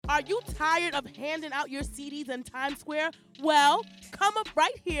Are you tired of handing out your CDs in Times Square? Well, come up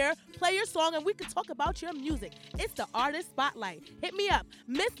right here, play your song, and we can talk about your music. It's the Artist Spotlight. Hit me up,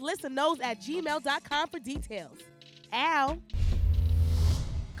 misslistthenknows@gmail.com for details. Ow.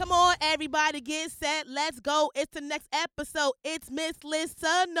 Come on, everybody, get set. Let's go. It's the next episode. It's Miss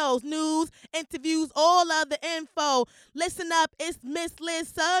Lissa Knows. News, interviews, all of the info. Listen up. It's Miss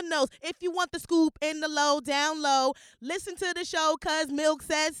Lissa Knows. If you want the scoop in the low, down low, listen to the show because Milk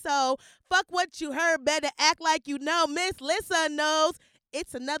says so. Fuck what you heard. Better act like you know. Miss Lissa Knows.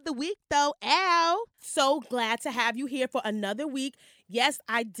 It's another week, though. Ow. So glad to have you here for another week. Yes,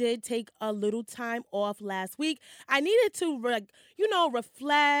 I did take a little time off last week. I needed to,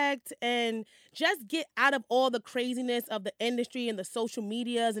 reflect and just get out of all the craziness of the industry and the social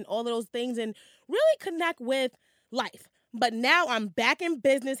medias and all of those things and really connect with life. But now I'm back in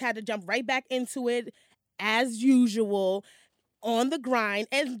business, had to jump right back into it as usual on the grind.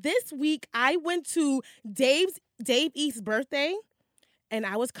 And this week I went to Dave East's birthday. And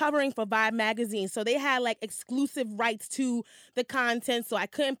I was covering for Vibe magazine. So they had like exclusive rights to the content. So I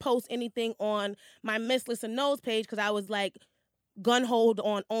couldn't post anything on my Miss Lissa Knows page because I was like gun-holed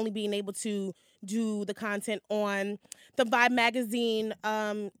on only being able to do the content on the Vibe magazine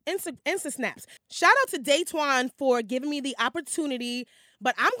Insta Snaps. Shout out to Daytwan for giving me the opportunity,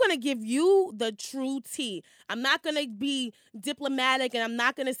 but I'm going to give you the true tea. I'm not going to be diplomatic and I'm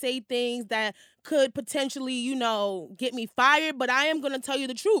not going to say things that could potentially, get me fired, but I am going to tell you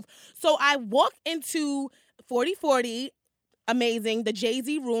the truth. So I walked into 4040, amazing, the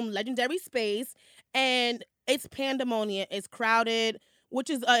Jay-Z room, legendary space, and it's pandemonium. It's crowded, which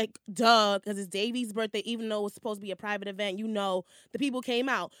is like, duh, because it's Davey's birthday, even though it was supposed to be a private event, the people came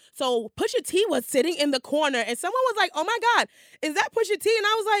out. So Pusha T was sitting in the corner, and someone was like, oh my God, is that Pusha T? And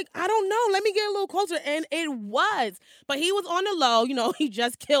I was like, I don't know, let me get a little closer, and it was. But he was on the low, he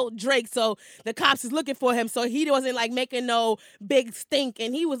just killed Drake, so the cops is looking for him, so he wasn't like making no big stink,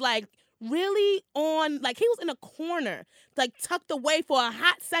 and he was like, really on, like he was in a corner, like tucked away for a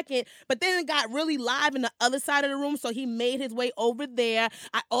hot second, but then it got really live in the other side of the room, so he made his way over there.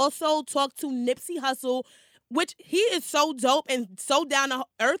 I also talked to Nipsey Hussle, which he is so dope and so down to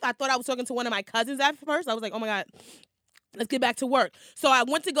earth. I thought I was talking to one of my cousins at first. I was like, oh my God, let's get back to work. So I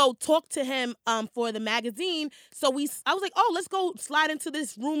went to go talk to him for the magazine. So I was like, oh, let's go slide into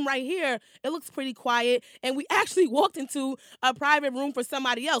this room right here. It looks pretty quiet. And we actually walked into a private room for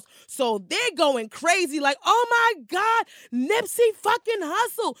somebody else. So they're going crazy like, oh my God, Nipsey fucking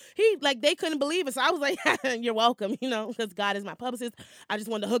Hussle. They couldn't believe it. So I was like, you're welcome, because God is my publicist. I just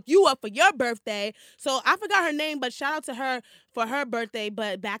wanted to hook you up for your birthday. So I forgot her name, but shout out to her for her birthday,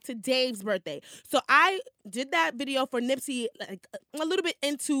 but back to Dave's birthday. So I did that video for Nipsey like a little bit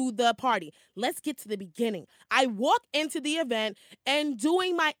into the party. Let's get to the beginning. I walk into the event and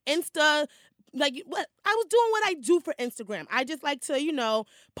doing my Insta, what I was doing what I do for Instagram. I just like to,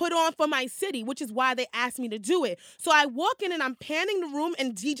 put on for my city, which is why they asked me to do it. So I walk in and I'm panning the room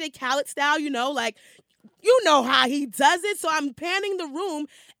in DJ Khaled style, you know how he does it. So I'm panning the room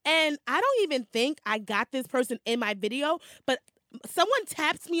and I don't even think I got this person in my video, but someone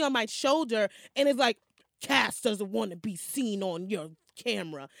taps me on my shoulder and is like, Cass doesn't want to be seen on your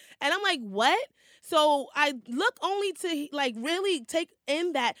camera. And I'm like, what? So I look only to really take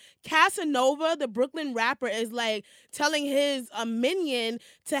in that Casanova, the Brooklyn rapper, is like telling his minion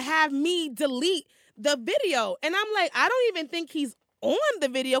to have me delete the video. And I'm like, I don't even think he's on the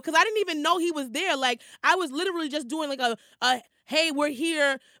video because I didn't even know he was there. Like, I was literally just doing like a hey, we're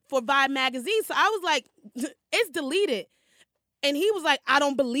here for Vibe magazine. So I was like, it's deleted. And he was like, I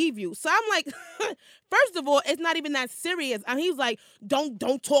don't believe you. So I'm like, first of all, it's not even that serious. And he was like, don't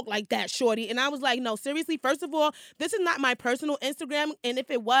talk like that, shorty. And I was like, no, seriously, first of all, this is not my personal Instagram. And if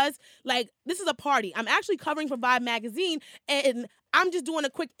it was, this is a party. I'm actually covering for Vibe magazine. And I'm just doing a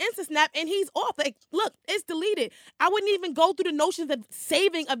quick Insta snap and he's off. Like, look, it's deleted. I wouldn't even go through the notions of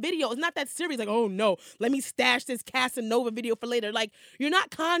saving a video. It's not that serious. Like, oh no, let me stash this Casanova video for later. Like, you're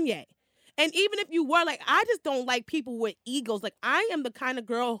not Kanye. And even if you were, I just don't like people with egos. Like, I am the kind of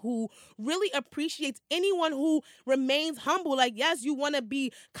girl who really appreciates anyone who remains humble. Like, yes, you want to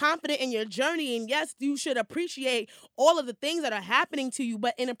be confident in your journey. And yes, you should appreciate all of the things that are happening to you.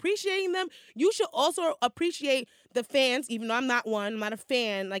 But in appreciating them, you should also appreciate the fans, even though I'm not one. I'm not a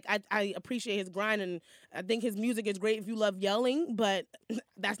fan. Like, I appreciate his grind. And I think his music is great if you love yelling. But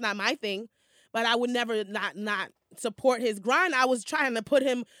that's not my thing. But I would never not support his grind. I was trying to put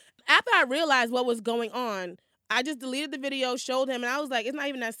him... After I realized what was going on, I just deleted the video, showed him, and I was like, it's not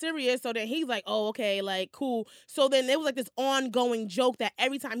even that serious. So then he's like, oh, okay, like, cool. So then it was like this ongoing joke that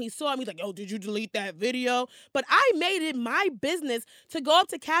every time he saw him, he's like, yo, did you delete that video? But I made it my business to go up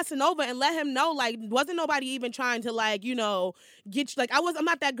to Casanova and let him know, like, wasn't nobody even trying to, like, you know, get you, like, I'm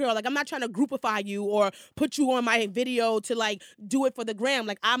not that girl. Like, I'm not trying to groupify you or put you on my video to, like, do it for the gram.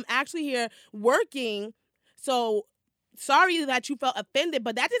 Like, I'm actually here working. So sorry that you felt offended,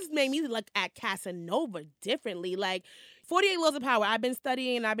 but that just made me look at Casanova differently. Like, 48 Laws of Power, I've been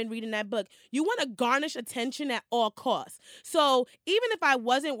studying and I've been reading that book. You want to garnish attention at all costs. So even if I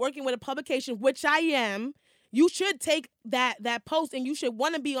wasn't working with a publication, which I am, you should take that post and you should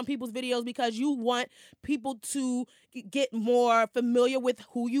want to be on people's videos because you want people to get more familiar with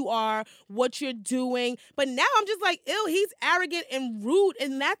who you are, what you're doing. But now I'm just like, ew, he's arrogant and rude,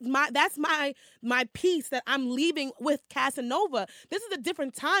 and that's my piece that I'm leaving with Casanova. This is a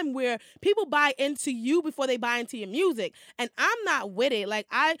different time where people buy into you before they buy into your music, and I'm not with it. Like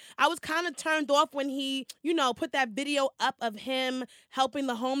I was kind of turned off when he, you know, put that video up of him helping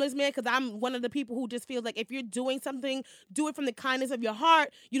the homeless man, because I'm one of the people who just feels like if you're doing something, do it from the kindness of your heart.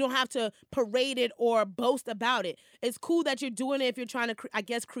 You don't have to parade it or boast about it. It's cool that you're doing it if you're trying to, I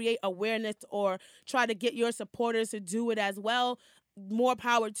guess, create awareness or try to get your supporters to do it as well. More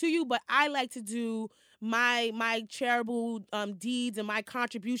power to you. But I like to do my charitable deeds and my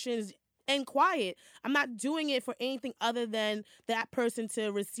contributions in quiet. I'm not doing it for anything other than that person to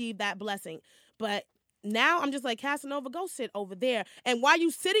receive that blessing. But now I'm just like, Casanova, go sit over there. And while you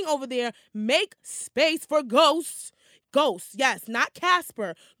sitting over there, make space for Ghost. Ghost, yes, not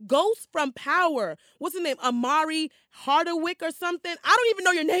Casper. Ghost from Power. What's his name? Amari Hardwick or something? I don't even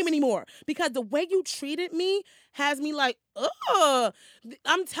know your name anymore because the way you treated me has me like, ugh.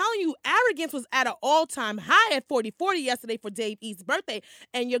 I'm telling you, arrogance was at an all-time high at 4040 yesterday for Dave East's birthday,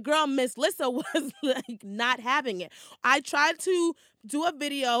 and your girl, Miss Lissa, was like not having it. I tried to do a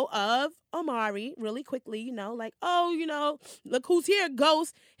video of Amari really quickly, you know, like, oh, you know, look who's here,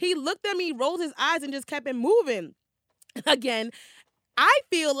 Ghost. He looked at me, rolled his eyes, and just kept it moving. Again, I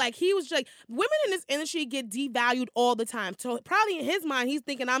feel like he was like, women in this industry get devalued all the time. So probably in his mind, he's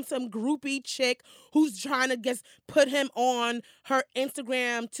thinking I'm some groupie chick who's trying to just put him on her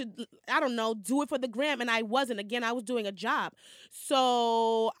Instagram to, I don't know, do it for the gram. And I wasn't. Again, I was doing a job.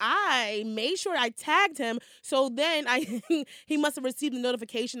 So I made sure I tagged him. So then he must have received a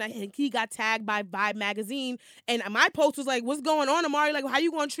notification that he got tagged by Vibe magazine. And my post was like, what's going on, Amari? Like, how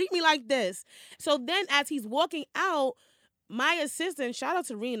you going to treat me like this? So then as he's walking out, my assistant, shout out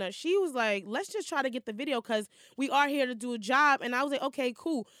to Rena, she was like, let's just try to get the video because we are here to do a job. And I was like, okay,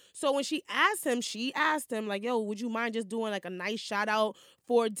 cool. So when she asked him, like, yo, would you mind just doing like a nice shout out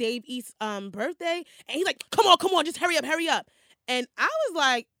for Dave East's birthday? And he's like, come on, just hurry up. And I was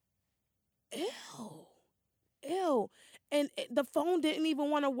like, ew. And the phone didn't even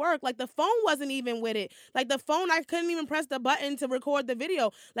want to work. Like, the phone wasn't even with it. Like, the phone, I couldn't even press the button to record the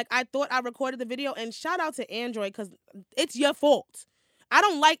video. Like, I thought I recorded the video. And shout out to Android, because it's your fault. I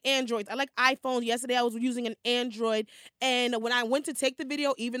don't like Androids. I like iPhones. Yesterday, I was using an Android. And when I went to take the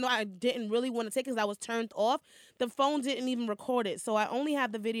video, even though I didn't really want to take it because I was turned off, the phone didn't even record it. So I only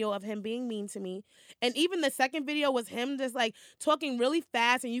have the video of him being mean to me. And even the second video was him just, like, talking really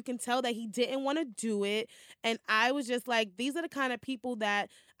fast. And you can tell that he didn't want to do it. And I was just like, these are the kind of people that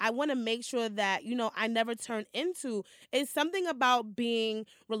I want to make sure that, you know, I never turn into. It's something about being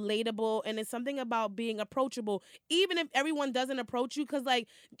relatable, and it's something about being approachable, even if everyone doesn't approach you. Because, like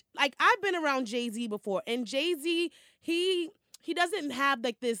I've been around Jay-Z before, and Jay-Z, he doesn't have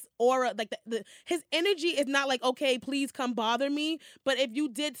like this aura, like his energy is not like, okay, please come bother me. But if you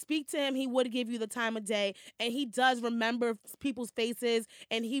did speak to him, he would give you the time of day. And he does remember people's faces,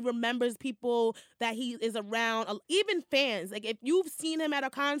 and he remembers people that he is around, even fans. Like, if you've seen him at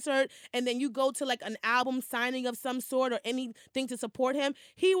a concert and then you go to like an album signing of some sort or anything to support him,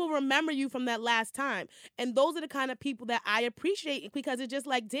 he will remember you from that last time. And those are the kind of people that I appreciate, because it's just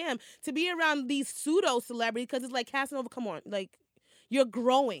like, damn, to be around these pseudo celebrities, because it's like, Casanova, come on, like, you're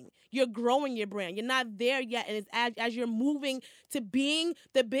growing your brand. You're not there yet. And it's as you're moving to being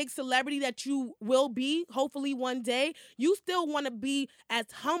the big celebrity that you will be, hopefully one day, you still want to be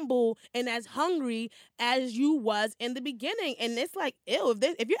as humble and as hungry as you was in the beginning. And it's like, ew,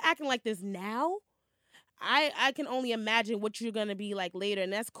 if you're acting like this now, I can only imagine what you're going to be like later.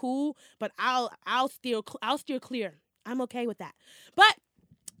 And that's cool, but I'll steer clear. I'm okay with that. But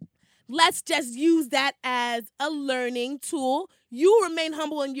let's just use that as a learning tool. You remain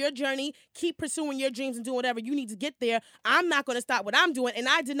humble in your journey. Keep pursuing your dreams and doing whatever you need to get there. I'm not going to stop what I'm doing. And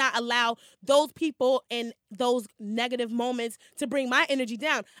I did not allow those people and those negative moments to bring my energy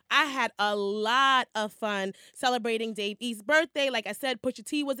down. I had a lot of fun celebrating Dave East's birthday. Like I said, Pusha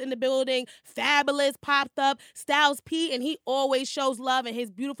T was in the building. Fabulous popped up. Styles P, and he always shows love. And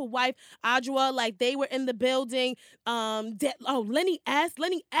his beautiful wife, Audra, like they were in the building. Lenny S.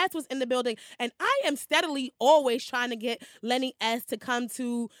 Lenny S was in the building. And I am steadily always trying to get Lenny S to come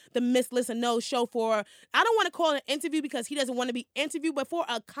to the Miss Listen Knows show for, I don't want to call it an interview because he doesn't want to be interviewed, but for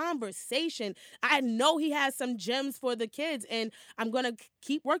a conversation. I know he has some gems for the kids, and I'm going to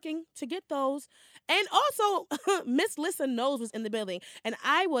keep working to get those. And also, Miss Listen Knows was in the building, and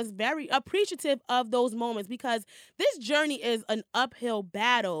I was very appreciative of those moments because this journey is an uphill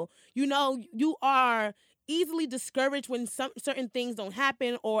battle. You know, you are easily discouraged when certain things don't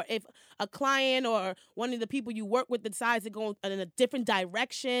happen, or if a client or one of the people you work with decides to go in a different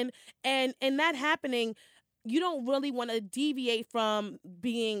direction. And in that happening, you don't really want to deviate from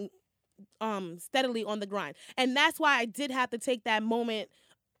being steadily on the grind. And that's why I did have to take that moment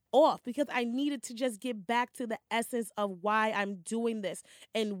off, because I needed to just get back to the essence of why I'm doing this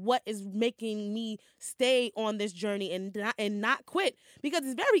and what is making me stay on this journey and not quit, because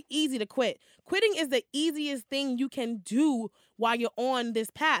it's very easy to quit. Quitting is the easiest thing you can do while you're on this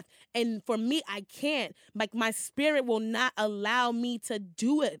path. And for me, I can't. Like, my spirit will not allow me to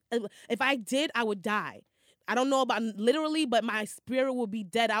do it. If I did, I would die. I don't know about literally, but my spirit will be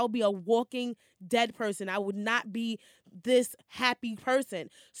dead. I will be a walking dead person. I would not be this happy person.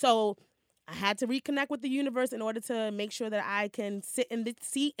 So I had to reconnect with the universe in order to make sure that I can sit in this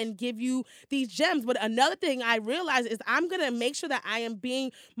seat and give you these gems. But another thing I realized is I'm going to make sure that I am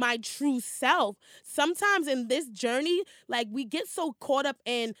being my true self. Sometimes in this journey, like, we get so caught up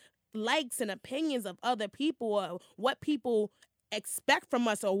in likes and opinions of other people, or what people expect from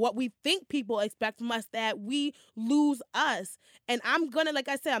us, or what we think people expect from us, that we lose us. And I'm gonna, like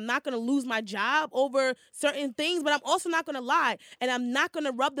I said, I'm not gonna lose my job over certain things, but I'm also not gonna lie, and I'm not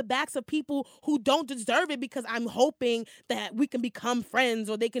gonna rub the backs of people who don't deserve it because I'm hoping that we can become friends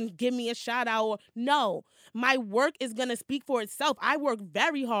or they can give me a shout out. Or no, my work is gonna speak for itself. I work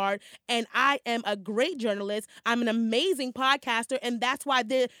very hard, and I am a great journalist. I'm an amazing podcaster, and that's why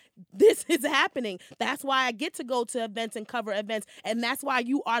this is happening. That's why I get to go to events and cover events. And that's why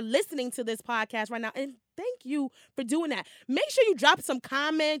you are listening to this podcast right now. And thank you for doing that. Make sure you drop some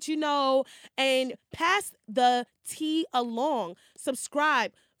comments, and pass the tea along.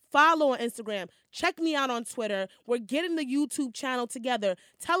 Subscribe. Follow on Instagram. Check me out on Twitter. We're getting the YouTube channel together.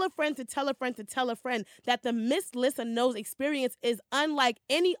 Tell a friend to tell a friend to tell a friend that the Miss Listen Knows experience is unlike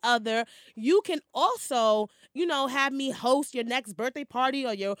any other. You can also, have me host your next birthday party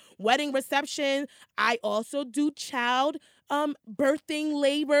or your wedding reception. I also do child birthing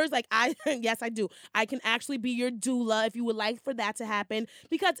labors. Yes, I do. I can actually be your doula if you would like for that to happen,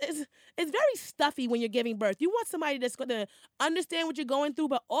 because it's very stuffy when you're giving birth. You want somebody that's going to understand what you're going through,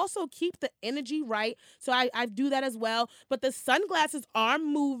 but also keep the energy right. So I do that as well. But the sunglasses are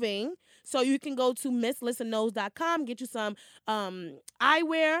moving, so you can go to MissListenKnows.com, get you some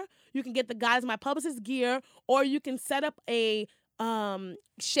eyewear. You can get the Guys My Publicist gear, or you can set up a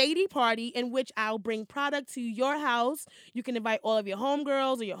shady party in which I'll bring product to your house. You can invite all of your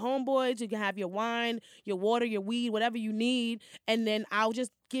homegirls or your homeboys. You can have your wine, your water, your weed, whatever you need. And then I'll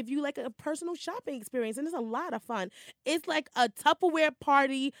just give you like a personal shopping experience. And it's a lot of fun. It's like a Tupperware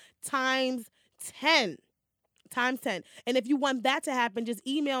party times 10. And if you want that to happen, just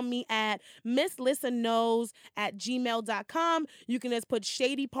email me at misslistenknows@gmail.com. You can just put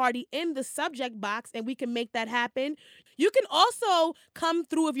Shady Party in the subject box and we can make that happen. You can also come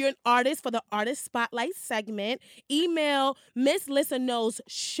through if you're an artist for the Artist Spotlight segment. Email Miss Listen Knows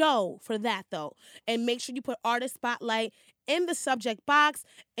Show for that, though. And make sure you put Artist Spotlight in the subject box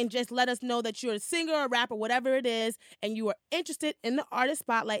and just let us know that you're a singer or rapper, whatever it is, and you are interested in the Artist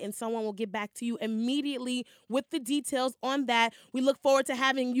Spotlight, and someone will get back to you immediately with the details on that. We look forward to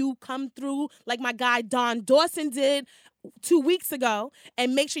having you come through like my guy Don Dawson did 2 weeks ago,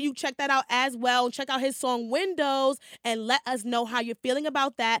 and make sure you check that out as well. Check out his song Windows and let us know how you're feeling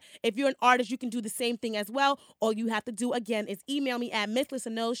about that. If you're an artist, you can do the same thing as well. All you have to do, again, is email me at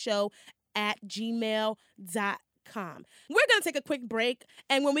misslistennowshow@gmail.com. We're going to take a quick break,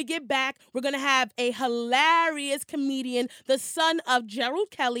 and when we get back, we're going to have a hilarious comedian, the son of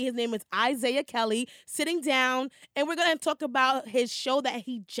Gerald Kelly. His name is Isaiah Kelly, sitting down, and we're going to talk about his show that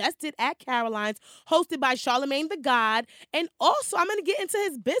he just did at Caroline's, hosted by Charlemagne the God. And also, I'm going to get into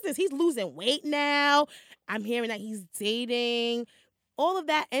his business. He's losing weight now. I'm hearing that he's dating, all of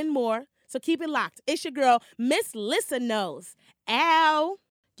that and more. So keep it locked. It's your girl, Miss Listen Knows, Al.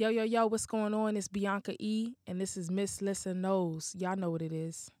 Yo, what's going on? It's Bianca E, and this is Miss Lissa Knows. Y'all know what it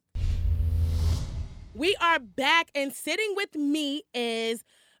is. We are back, and sitting with me is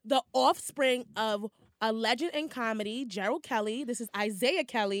the offspring of a legend in comedy, Gerald Kelly. This is Isaiah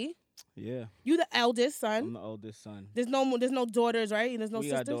Kelly. Yeah. You the eldest son. I'm the oldest son. There's no daughters, right? There's no we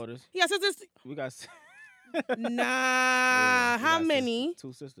sisters. got daughters. You got sisters? We got. Nah. Yeah, we How got many?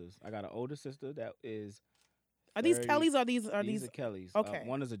 Two sisters. I got an older sister that is. Are these 30. Kellys? Or these are These are Kellys. Okay.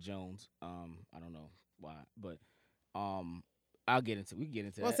 One is a Jones. I don't know why, but I'll get into. We can get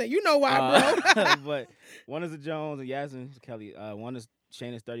into I'll that. say you know why, bro. But one is a Jones and Yasmin's Kelly. One is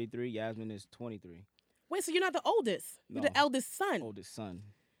Shane is 33. Yasmin is 23. Wait, so you're not the oldest? You're No. the eldest son. Oldest son.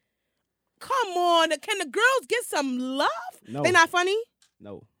 Come on, can the girls get some love? No. They not funny?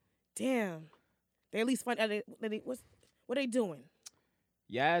 No. Damn. They at least funny. What are they doing?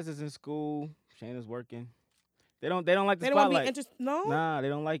 Yaz is in school. Shane is working. They don't like the They don't want to spotlight. be interested. No. Nah, they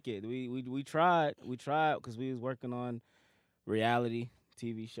don't like it. We tried because we was working on reality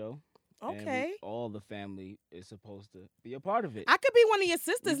TV show. And Okay. all the family is supposed to be a part of it. I could be one of your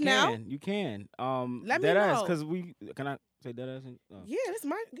sisters you now. can, You can. Let me Deadass, know. because can I say deadass? Yeah, that's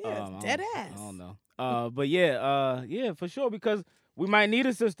my it's dead ass. I don't know. But yeah, for sure, because we might need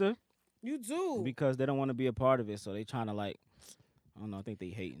a sister You do. because they don't want to be a part of it, so they trying to I don't know. I think they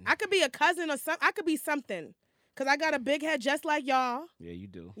hating. I could be a cousin or something. I could be something. Because I got a big head just like y'all. Yeah, you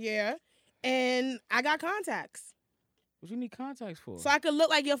do. Yeah. And I got contacts. What you need contacts for? So I could look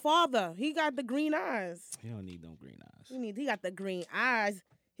like your father. He got the green eyes. He don't need no green eyes. He got the green eyes.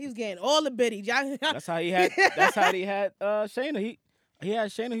 He was getting all the bitty. That's how he had. That's how he had Shayna. He had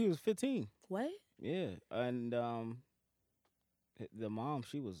Shayna. He was 15. What? Yeah, and the mom,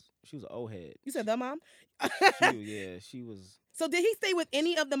 she was an old head. You said the mom? She was. So did he stay with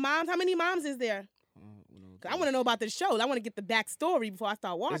any of the moms? How many moms is there? 'Cause I want to know about the show. I want to get the backstory before I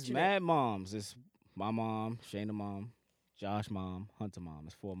start watching It's mad moms. It's my mom, Shayna mom, Josh mom, Hunter mom.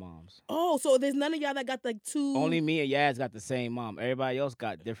 It's 4 moms. Oh, so there's none of y'all that got like two. Only me and Yaz got the same mom. Everybody else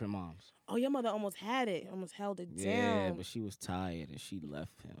got different moms. Oh, your mother almost had it. Almost held it Yeah, down. but she was tired and she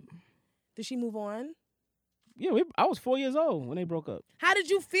left him. Did she move on? Yeah, I was 4 years old when they broke up. How did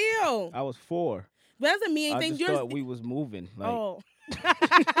you feel? I was 4. But that doesn't mean I anything. just thought we was moving. Oh.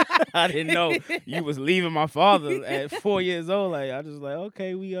 I didn't know you was leaving my father at 4 years old. Like I just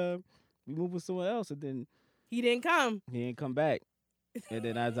okay, we moved with someone else, and then He didn't come. he didn't come back. And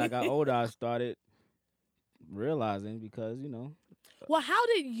then as I got older, I started realizing because Well, how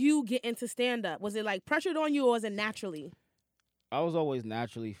did you get into stand up? Was it like pressured on you or was it naturally? I was always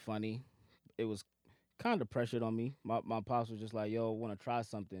naturally funny. It was kind of pressured on me. My pops was just like, "Yo, want to try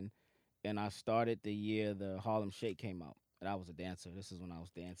something," and I started the year the Harlem Shake came out. And I was a dancer. This is when I was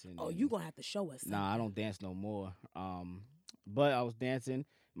dancing. Oh, you gonna have to show us something. Nah, I don't dance no more. But I was dancing.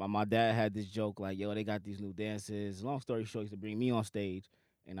 My dad had this joke like, yo, they got these new dances. Long story short, he used to bring me on stage,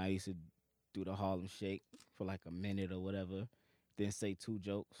 and I used to do the Harlem Shake for like a minute or whatever. Then say 2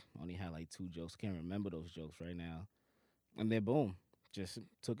 jokes. Only had like 2 jokes. Can't remember those jokes right now. And then boom, just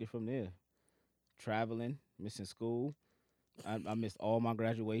took it from there. Traveling, missing school. I missed all my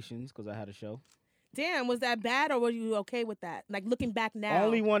graduations because I had a show. Damn, was that bad or were you okay with that? Like looking back now.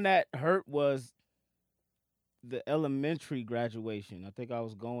 Only one that hurt was the elementary graduation. I think I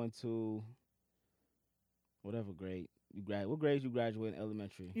was going to whatever grade you grad. What grade you graduate in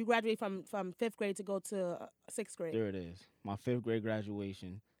elementary? You graduate from 5th grade to go to 6th grade. There it is. My 5th grade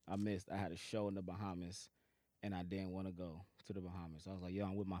graduation. I missed. I had a show in the Bahamas, and I didn't want to go to the Bahamas. I was like, yo,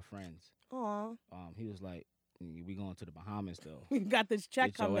 I'm with my friends. Aw. He was like, we going to the Bahamas though. You got this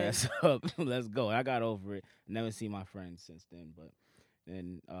check Get your coming. ass up. Let's go. I got over it. Never seen my friends since then. But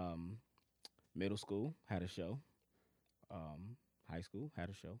then middle school had a show. High school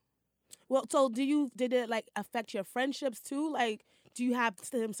had a show. Well, so did it like affect your friendships too? Like, do you have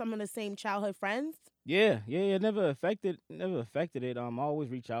some of the same childhood friends? Yeah. It never affected it. I always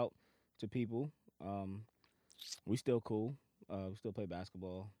reach out to people. We still cool. We still play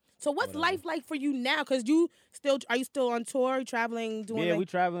basketball. So what's Whatever. life like for you now? Because are you still on tour, traveling, doing Yeah, like, we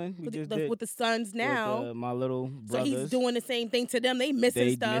traveling. We with, just the, did with the sons now? with, my little So brothers. he's doing the same thing to them. They missing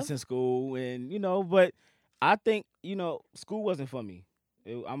They stuff. missing school, and but I think school wasn't for me.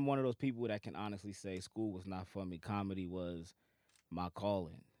 I'm one of those people that can honestly say school was not for me. Comedy was my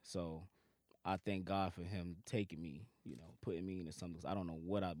calling. So I thank God for him taking me, putting me into something. I don't know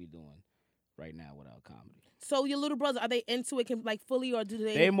what I'd be doing right now without comedy. So your little brothers, are they into it like fully, or do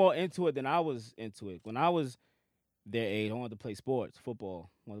they? They're more into it than I was into it. When I was their age, I wanted to play sports,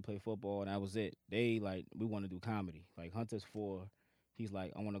 football. I wanted to play football, and that was it. They we want to do comedy. Like Hunter's 4, he's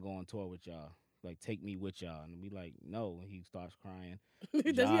like, I want to go on tour with y'all. Like, take me with y'all. And we like, no. He starts crying.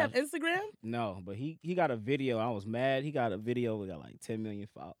 Does he have Instagram? No, but he got a video. I was mad. He got a video. We got like 10 million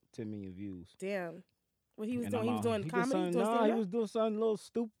views. Damn. What he was And doing? He was doing comedy? He was doing something a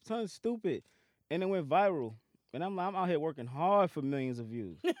little stupid. And it went viral. And I'm out here working hard for millions of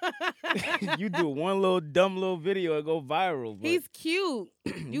views. You do one little dumb little video, it go viral. But He's cute.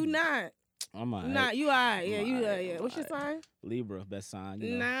 You not. I'm all right. Nah, you alright. Yeah, I'm you alright. yeah. What's your sign? Libra, best sign.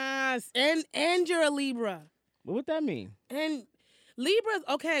 You know. Nah, and you're a Libra. What that mean? And Libras,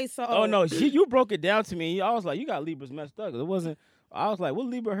 okay, so Oh no, you broke it down to me. I was like, you got Libras messed up. It wasn't. I was like, what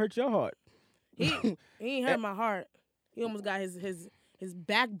Libra hurt your heart? he ain't hurt my heart. He almost got his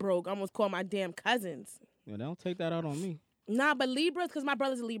back broke. I almost called my damn cousins. Yeah, don't take that out on me. Nah, but Libras, because my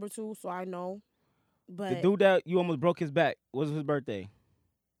brother's a Libra too, so I know. But The dude that you almost broke his back. What was his birthday?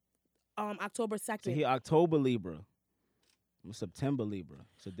 October 2nd. So he October Libra. I'm September Libra.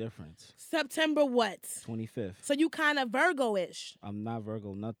 It's a difference. September what? 25th. So you kind of Virgo-ish. I'm not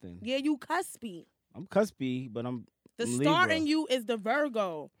Virgo, nothing. Yeah, you cuspy. I'm cuspy, but I'm The I'm star Libra. in you is the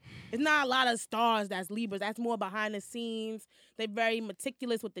Virgo. It's not a lot of stars that's Libras. That's more behind the scenes. They're very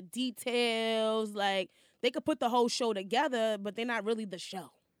meticulous with the details. Like, they could put the whole show together, but they're not really the show.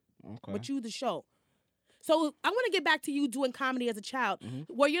 Okay. But you the show. So I want to get back to you doing comedy as a child.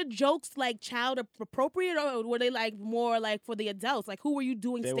 Mm-hmm. Were your jokes like child appropriate, or were they like more like for the adults? Like, who were you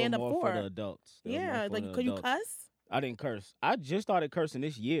doing They stand were up more for? for the adults. They were more Yeah, for like the could you adults. cuss? I didn't curse. I just started cursing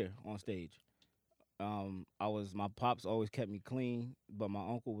this year on stage. My pops always kept me clean, but my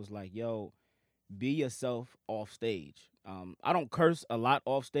uncle was like, "Yo, be yourself off stage." I don't curse a lot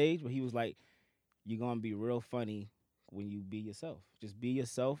off stage, but he was like, "You're gonna be real funny when you be yourself. Just be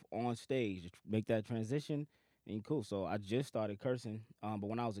yourself on stage. Just make that transition, and you're cool." So I just started cursing. But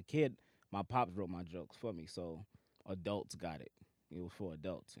when I was a kid, my pops wrote my jokes for me, so adults got it. It was for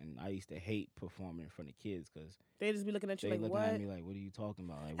adults, and I used to hate performing in front of kids because They just be looking at you they like, looking what? at me like, "What are you talking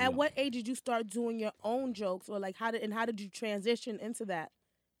about?" Like, we At don't- what age did you start doing your own jokes, or like how did you transition into that?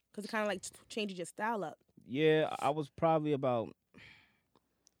 Because it kind of like changes your style up. Yeah, I was probably about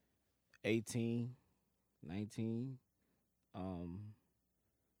 18, 19,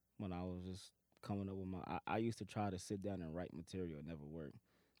 when I was just coming up with I used to try to sit down and write material. It never worked.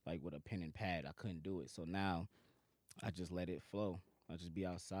 Like with a pen and pad, I couldn't do it. So now I just let it flow. I just be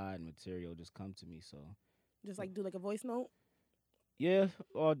outside and material just come to me. So Just like do like a voice note. yeah,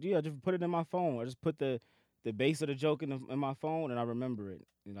 just put it in my phone. I just put the base of the joke in my phone and I remember it.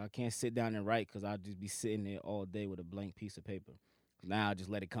 You know, I can't sit down and write because I'll just be sitting there all day with a blank piece of paper. Now I just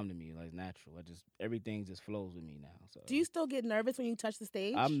let it come to me like it's natural. Everything just flows with me now. So Do you still get nervous when you touch the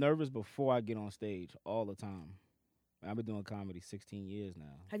stage? I'm nervous before I get on stage all the time. I've been doing comedy 16 years now.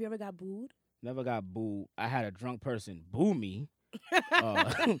 Have you ever got booed? Never got booed. I had a drunk person boo me.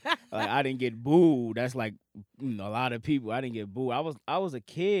 Like I didn't get booed. That's like a lot of people. I didn't get booed. I was a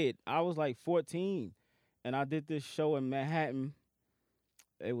kid. I was like 14, and I did this show in Manhattan.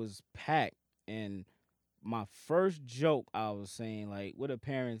 It was packed, and my first joke I was saying like, "What the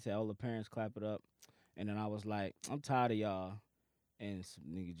parents?" All the parents clap it up, and then I was like, "I'm tired of y'all," and some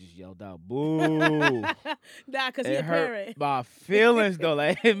nigga just yelled out, "Boo!" Nah, because you're It a hurt parent. my feelings though.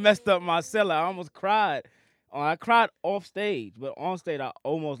 Like it messed up my cellar. I almost cried. I cried off stage, but on stage I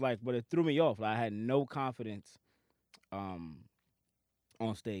almost but it threw me off. Like I had no confidence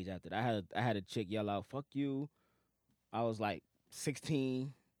on stage after that. I had a chick yell out, "Fuck you." I was like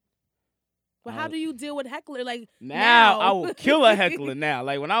 16. But how do you deal with heckler? Like Now I will kill a heckler now.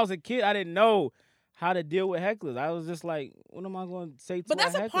 Like when I was a kid, I didn't know how to deal with hecklers. I was just like, what am I going to say to But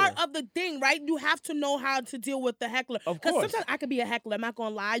that's a a heckler? part of the thing, right? You have to know how to deal with the heckler. Of Because course. sometimes I could be a heckler. I'm not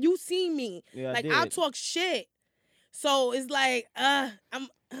gonna lie. You see me, Yeah, like I I'll did. talk shit. So it's like,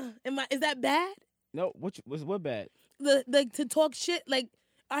 is that bad? No, what bad? The to talk shit, like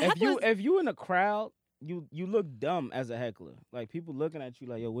a heckler. If you in a crowd, you look dumb as a heckler. Like people looking at you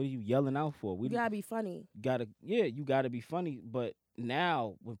like, yo, what are you yelling out for? You gotta be funny. You gotta be funny. But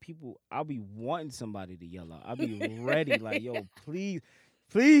now when I'll be wanting somebody to yell out. I'll be ready, like, yo,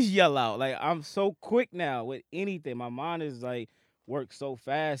 please yell out. Like I'm so quick now with anything. My mind is like works so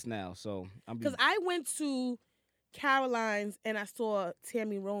fast now. So Because I went to Caroline's and I saw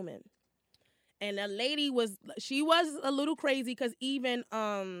Tammy Roman. And the lady was a little crazy because even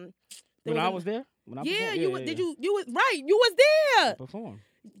when I was there. When I yeah, performed, you was right. You was there. I performed.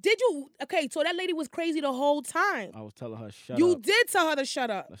 Did you? Okay, so that lady was crazy the whole time. I was telling her shut You up. did tell her to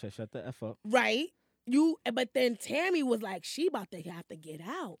shut up, I said shut the F up. right? But then Tammy was like, she about to have to get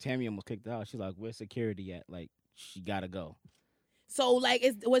out. Tammy almost kicked her out. She's like, where's security at? Like, she gotta go. So like,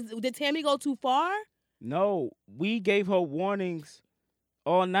 did Tammy go too far? No, we gave her warnings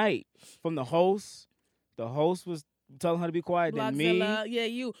all night from the host. The host was telling her to be quiet. Then me, Blockzilla. Yeah,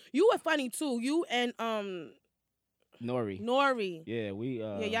 you were funny too. You and Nori. Yeah, we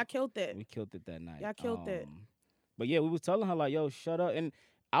yeah, y'all killed it. we killed it that night. Y'all killed it. But yeah, we was telling her like, yo, shut up. And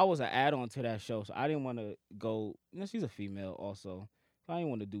I was an add-on to that show, so I didn't want to go. She's a female also. So I didn't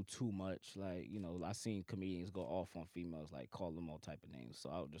want to do too much. Like, I seen comedians go off on females, like call them all type of names.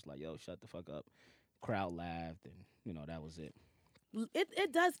 So I was just like, yo, shut the fuck up. Crowd laughed, and that was it.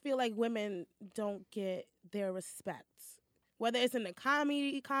 It does feel like women don't get their respect, whether it's in the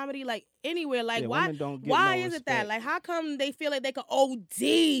comedy, like anywhere. Like why is it that? Like how come they feel like they can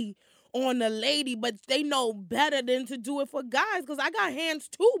OD on the lady, but they know better than to do it for guys? Because I got hands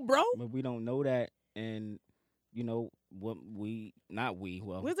too, bro. But we don't know that, and what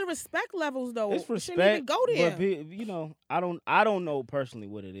where's the respect levels though? It's respect. Shouldn't even go there. But I don't know personally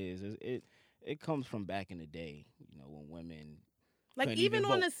what it is. It comes from back in the day, when women. Like even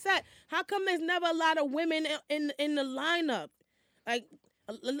on the set, how come there's never a lot of women in the lineup? Like,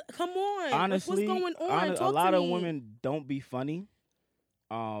 come on, honestly, what's going on? A lot of women don't be funny.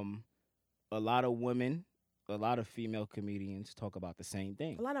 A lot of female comedians talk about the same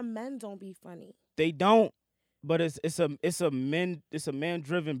thing. A lot of men don't be funny. They don't, but it's a man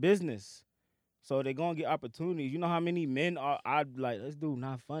driven business, so they're gonna get opportunities. You know how many men are? I'd be like, this dude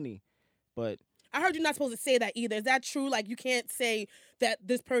not funny, but. I heard you're not supposed to say that either. Is that true? Like, you can't say that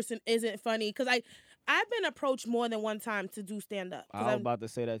this person isn't funny? Because I've been approached more than one time to do stand-up. I was about to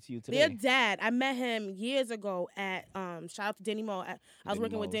say that to you today. Their dad, I met him years ago at, shout out to Denny Mo. I was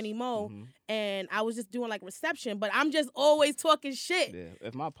working with Denny Mo, and I was just doing, like, reception. But I'm just always talking shit. Yeah,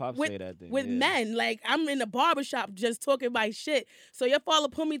 if my pops say that, then with men. Like, I'm in the barbershop just talking my shit. So your father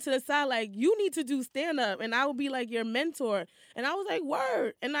put me to the side, like, you need to do stand-up. And I would be, like, your mentor. And I was like,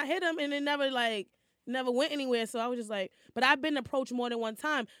 word. And I hit him, and it never went anywhere. So I was just like, but I've been approached more than one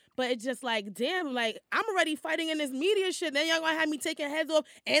time. But it's just like, damn, like, I'm already fighting in this media shit. Then y'all gonna have me taking heads off,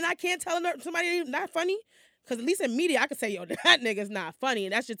 and I can't tell somebody not funny? Because at least in media, I could say, yo, that nigga's not funny.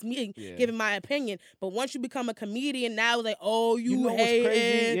 And that's just me giving my opinion. But once you become a comedian, now it's like, oh, you hate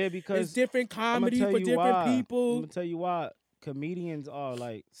it. Yeah, because it's different comedy for different people. I'm going to tell you why. Comedians are,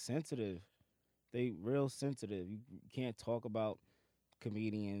 like, sensitive. They real sensitive. You can't talk about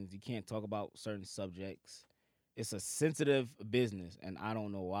comedians. You can't talk about certain subjects. It's a sensitive business, and I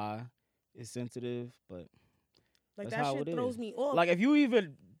don't know why it's sensitive, but like that's that how shit it throws is. me off. Like if you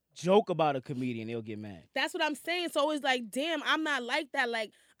even joke about a comedian, they'll get mad. That's what I'm saying. So it's like, damn, I'm not like that.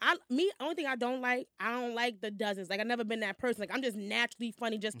 Like only thing I don't like the dozens. Like I've never been that person. Like I'm just naturally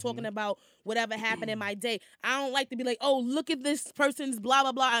funny, just talking about whatever happened in my day. I don't like to be like, oh, look at this person's blah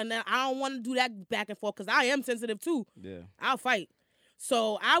blah blah, and I don't want to do that back and forth because I am sensitive too. Yeah, I'll fight.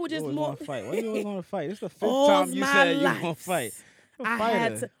 So I would just more fight. Why you always gonna fight? This is the fifth time you said you gonna fight. I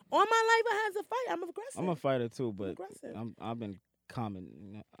had to. All my life, I had to fight. I'm aggressive. I'm a fighter too, but I've been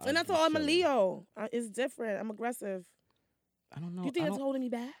common. And that's all. I'm a Leo. It's different. I'm aggressive. I don't know. You think that's holding me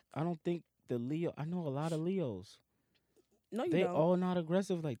back? I don't think the Leo. I know a lot of Leos. No, you don't. They all not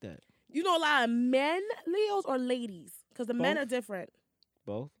aggressive like that. You know a lot of men Leos or ladies? Because the men are different.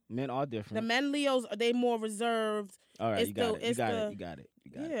 Both men are different. The men Leos they more reserved. All right, you got it. You got it.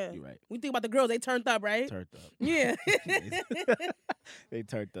 You're right. We think about the girls, they turned up, right? Turned up. Yeah. They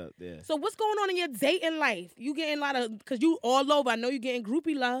turned up, yeah. So what's going on in your dating life? You getting a lot of, because you all over, I know you getting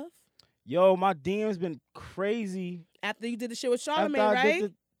groupie love. Yo, my DM's been crazy. After you did the shit with Charlamagne, right? I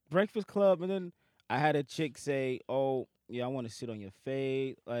did the Breakfast Club, and then I had a chick say, oh, yeah, I want to sit on your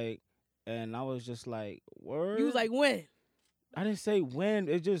fade. Like, and I was just like, word? You was like, when? I didn't say when.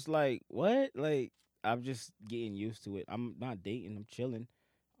 It's just like, what? Like, I'm just getting used to it. I'm not dating. I'm chilling.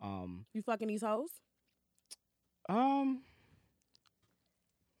 You fucking these hoes? You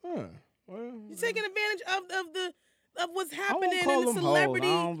taking advantage of what's happening in the celebrity?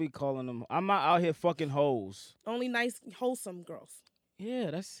 Hoes. I don't be calling them. I'm not out here fucking hoes. Only nice, wholesome girls.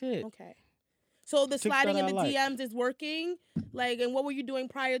 Yeah, that's it. Okay. So the sliding in the DMs is working? Like, and what were you doing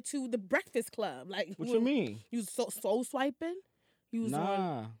prior to the Breakfast Club? Like, what you mean? You soul swiping? You was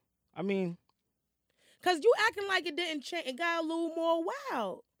nah. I mean, cause you acting like it didn't change. It got a little more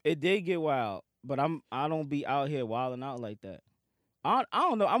wild. It did get wild, but I don't be out here wilding out like that. I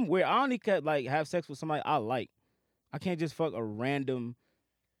don't know. I'm weird. I only can like have sex with somebody I like. I can't just fuck a random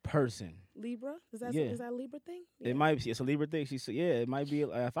person. Libra? Is that a Libra thing? Yeah. It might be. It's a Libra thing. She said, yeah, it might be.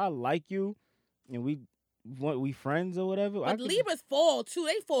 If I like you, and we friends or whatever. But Libras fall too.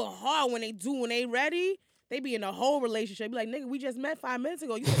 They fall hard when they ready. They be in a whole relationship. Be like, nigga, we just met 5 minutes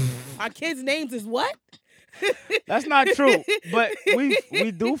ago. Our kids' names is what? That's not true. But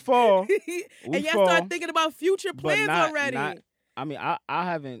we do fall. And y'all start thinking about future plans already. I mean, I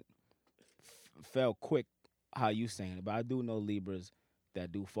haven't felt quick how you saying it, but I do know Libras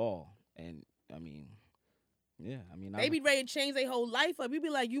that do fall, and I mean, yeah, I mean, They be ready to change their whole life up. You be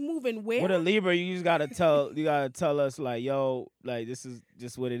like, you moving where? with a Libra, you just gotta tell us like, yo, like this is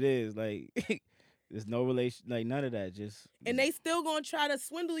just what it is, like. There's no relation, like none of that. Just and they still gonna try to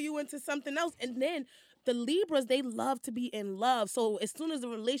swindle you into something else. And then the Libras, they love to be in love. So as soon as the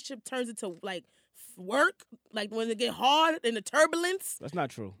relationship turns into like work, like when it get hard and the turbulence, that's not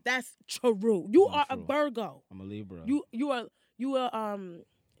true. That's true. You Not are true. a Virgo. I'm a Libra. You are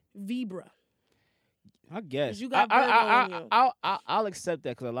Vibra. I guess You got Virgo on you. I'll accept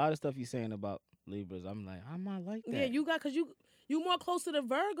that because a lot of stuff you're saying about Libras, I'm like, I'm not like that. Yeah, you got because you more close to the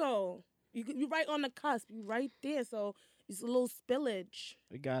Virgo. You right on the cusp. You right there. So it's a little spillage.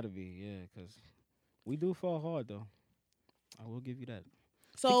 It gotta be, yeah, because we do fall hard though. I will give you that.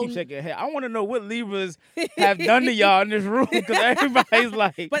 So She keep shaking her head. I want to know what Libras have done to y'all in this room because everybody's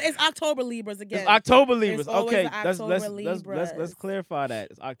like, but it's October Libras again. it's October Libras. It's always Okay, the October let's Libras. clarify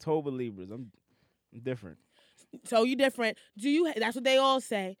that. It's October Libras. I'm different. So you different. That's what they all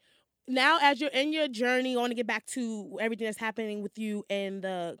say. Now, as you're in your journey, I want to get back to everything that's happening with you in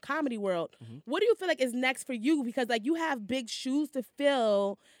the comedy world. Mm-hmm. What do you feel like is next for you? Because like you have big shoes to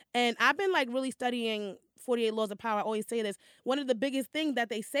fill, and I've been like really studying 48 Laws of Power. I always say this. One of the biggest things that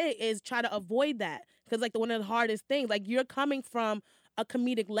they say is try to avoid that because like one of the hardest things. Like you're coming from a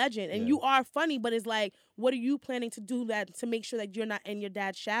comedic legend, and Yeah. you are funny, but it's like, what are you planning to do that to make sure that you're not in your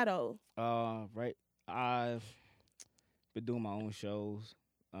dad's shadow? Right. I've been doing my own shows.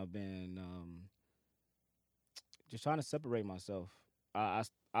 I've been just trying to separate myself. I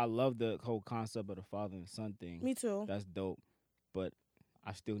love the whole concept of the father and son thing. Me too. That's dope. But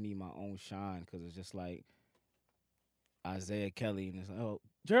I still need my own shine because it's just like Isaiah Kelly and it's like, oh,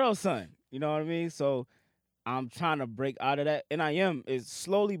 Gerald's son. You know what I mean? So I'm trying to break out of that. And I am. It's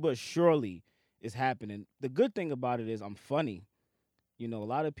slowly but surely is happening. The good thing about it is I'm funny. You know, a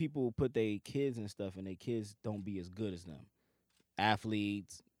lot of people put their kids and stuff and their kids don't be as good as them.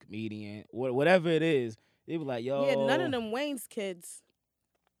 Athletes, comedian, whatever it is, they be like, yo. Yeah, none of them Wayne's kids.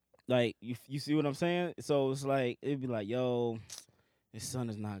 Like, you see what I'm saying? So it's like, it'd be like, yo, his son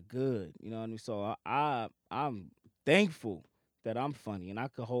is not good. You know what I mean? So I'm thankful that I'm funny and I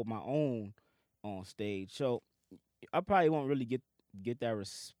could hold my own on stage. So I probably won't really get that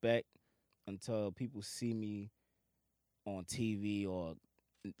respect until people see me on TV or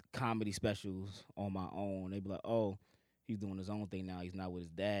comedy specials on my own. They be like, oh, he's doing his own thing now. He's not with his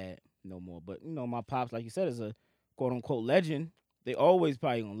dad no more. But, you know, my pops, like you said, is a quote-unquote legend. They always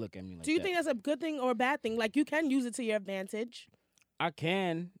probably going to look at me like that. Do you think that's a good thing or a bad thing? Like, you can use it to your advantage. I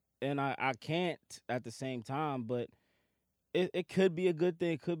can, and I can't at the same time, but it could be a good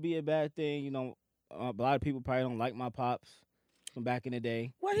thing. It could be a bad thing. You know, a lot of people probably don't like my pops from back in the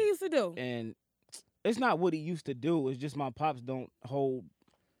day. What he used to do? And it's not what he used to do. It's just my pops don't hold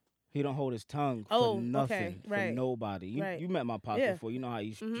his tongue for nothing, right. for nobody. Right. You met my pops Yeah. before. You know how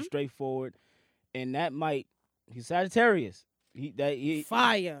he's Mhm. straightforward. And he's Sagittarius.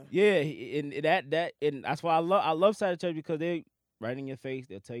 Fire. Yeah, and that's why I love Sagittarius because they right in your face.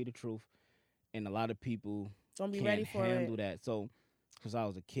 They'll tell you the truth, and a lot of people Don't be can't ready for handle it. that. So, because I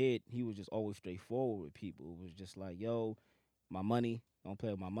was a kid, he was just always straightforward with people. It was just like, yo, my money, don't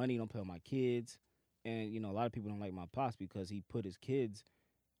play with my money, don't play with my kids. And, you know, a lot of people don't like my pops because he put his kids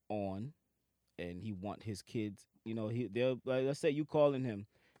on and he want his kids, you know, they'll like, let's say you calling him,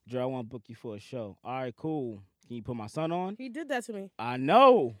 Joe, I want to book you for a show. All right, cool. Can you put my son on? He did that to me. I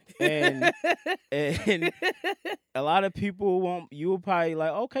know. And and a lot of people you will probably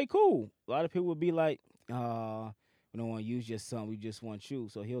like, okay, cool. A lot of people would be like, we don't want to use your son. We just want you.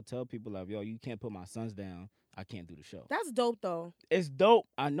 So he'll tell people like, yo, you can't put my sons down. I can't do the show. That's dope, though. It's dope.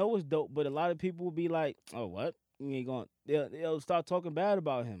 I know it's dope, but a lot of people will be like, oh, what? You ain't going. They'll start talking bad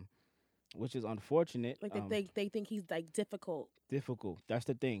about him, which is unfortunate. Like they think he's like difficult. Difficult. That's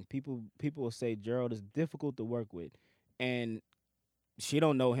the thing. People will say Gerald is difficult to work with, and she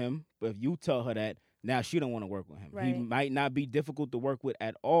don't know him. But if you tell her that, now she don't want to work with him. Right. He might not be difficult to work with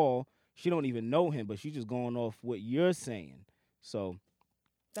at all. She don't even know him, but she's just going off what you're saying. So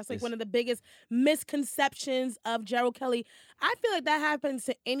That's like one of the biggest misconceptions of Gerald Kelly. I feel like that happens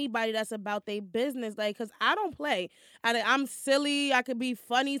to anybody that's about their business. Like, because I don't play. I'm silly. I could be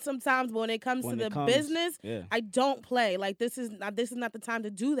funny sometimes, but when it comes to the business, yeah. I don't play. Like, this is not the time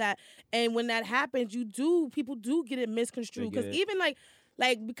to do that. And when that happens, people do get it misconstrued. Because even like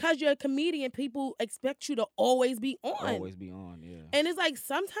Like, because you're a comedian, people expect you to always be on. Always be on, yeah. And it's like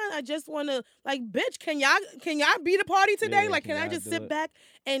sometimes I just want to like, bitch, can y'all be the party today? Yeah, like, can can I y'all just do sit it? back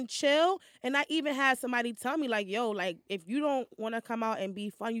and chill? And I even had somebody tell me like, yo, like if you don't want to come out and be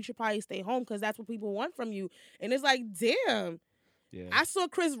fun, you should probably stay home because that's what people want from you. And it's like, damn. Yeah. I saw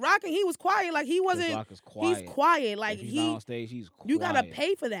Chris Rock and he was quiet. Like he wasn't. Chris Rock is quiet. He's quiet. Like if he's not on stage, he's quiet. You gotta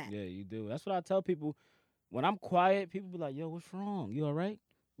pay for that. Yeah, you do. That's what I tell people. When I'm quiet, people be like, "Yo, what's wrong? You all right?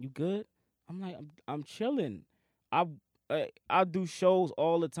 You good?" I'm like, I'm chilling. I do shows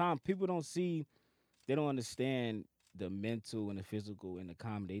all the time. People don't see, they don't understand the mental and the physical and the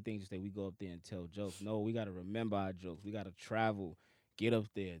comedy. They think just that we go up there and tell jokes. No, we gotta remember our jokes. We gotta travel, get up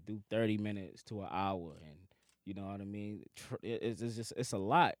there, do 30 minutes to an hour, and you know what I mean. It's a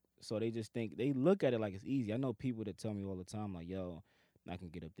lot. So they just think, they look at it like it's easy. I know people that tell me all the time like, "Yo, I can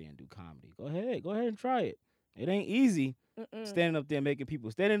get up there and do comedy." Go ahead and try it. It ain't easy. Standing up there making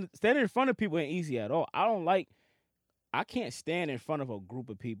people standing in front of people ain't easy at all. I can't stand in front of a group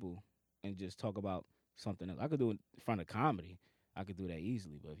of people and just talk about something else. I could do it in front of comedy. I could do that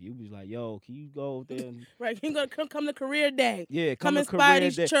easily. But if you was like, "Yo, can you go up there and right, you gonna come to career day. Yeah, come to inspire career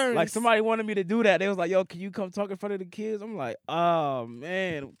these day. churns. Like somebody wanted me to do that. They was like, "Yo, can you come talk in front of the kids?" I'm like, "Oh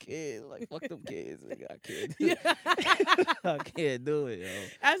man, them kids. Like, fuck them kids. Nigga, I can't do it. I can't do it, yo."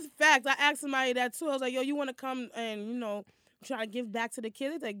 That's facts. I asked somebody that too. I was like, "Yo, you want to come and try to give back to the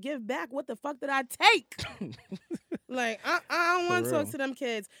kids?" They said, "Give back? What the fuck did I take?" Like, I don't want to talk to them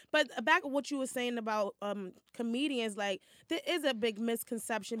kids. But back to what you were saying about comedians, like, there is a big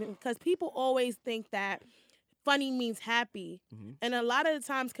misconception because people always think that funny means happy. Mhm. And a lot of the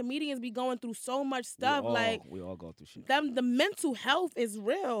times comedians be going through so much stuff. We all go through shit. The mental health is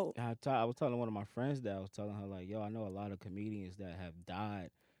real. I was telling one of my friends that I was telling her like, "Yo, I know a lot of comedians that have died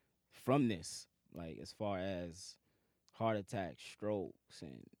from this, like as far as heart attacks, strokes,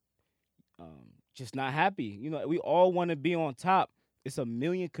 and just not happy. You know, we all want to be on top. It's a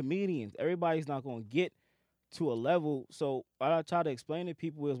million comedians. Everybody's not gonna get to a level. So what I try to explain to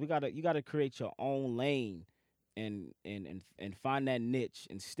people is you gotta create your own lane and find that niche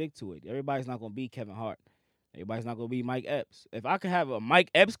and stick to it. Everybody's not gonna be Kevin Hart. Everybody's not gonna be Mike Epps. If I could have a Mike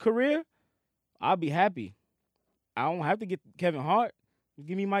Epps career, I'll be happy. I don't have to get Kevin Hart.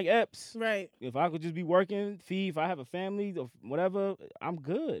 Give me Mike Epps. Right. If I could just be working, if I have a family or whatever, I'm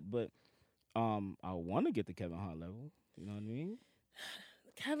good. But I want to get to Kevin Hart level. You know what I mean?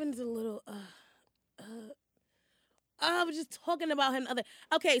 Kevin's a little I was just talking about him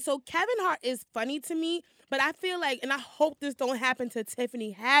okay, so Kevin Hart is funny to me, but I feel like, and I hope this don't happen to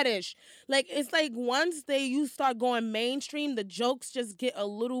Tiffany Haddish, like it's like once you start going mainstream, the jokes just get a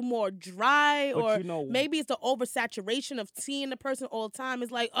little more dry, But or maybe it's the oversaturation of seeing the person all the time.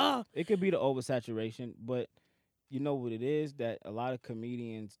 It's like, it could be the oversaturation, but you know what it is, that a lot of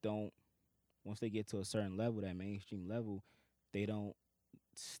comedians don't, once they get to a certain level, that mainstream level, they don't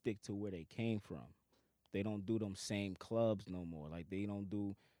stick to where they came from. They don't do them same clubs no more. Like they don't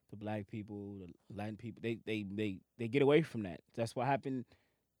do the black people, the Latin people. They get away from that. That's what happened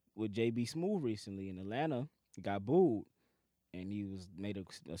with JB Smooth recently in Atlanta. He got booed, and he made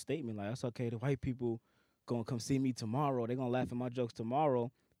a statement like, "That's okay. The white people gonna come see me tomorrow. They gonna laugh at my jokes tomorrow."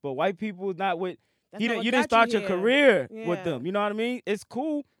 But white people not with. You didn't start your career with them. You know what I mean? It's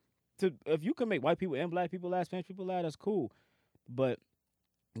cool if you can make white people and black people laugh, Spanish people laugh. That's cool, but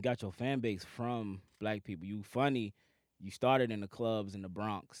you got your fan base from black people. You funny. You started in the clubs in the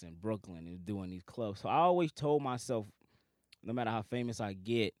Bronx and Brooklyn and doing these clubs. So I always told myself, no matter how famous I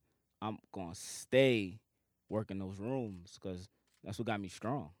get, I'm going to stay working those rooms because that's what got me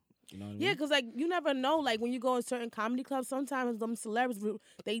strong. You know what I mean? Yeah, because, like, you never know. Like, when you go in certain comedy clubs, sometimes them celebrities,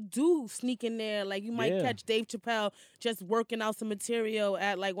 they do sneak in there. Like, you might catch Dave Chappelle just working out some material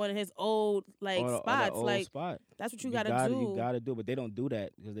at, like, one of his old, like, spots. Old spot. That's what you got to do. You got to do it. But they don't do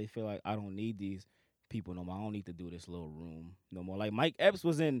that because they feel like, I don't need these people no more. I don't need to do this little room no more. Like, Mike Epps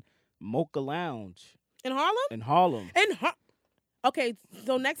was in Mocha Lounge. In Harlem? In Harlem. Okay,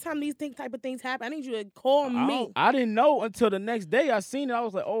 so next time these type of things happen, I need you to call me. I didn't know until the next day I seen it. I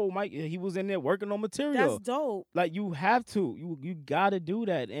was like, "Oh, Mike, he was in there working on material." That's dope. Like, you have to. You got to do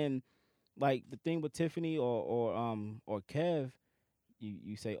that. And like the thing with Tiffany or Kev,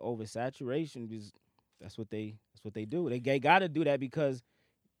 you say oversaturation because that's what they do. They got to do that because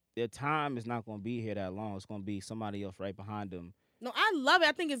their time is not going to be here that long. It's going to be somebody else right behind them. No, I love it.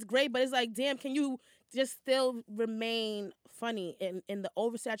 I think it's great, but it's like, damn, can you just still remain funny in the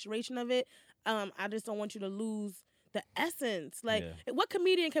oversaturation of it? I just don't want you to lose the essence. Like, what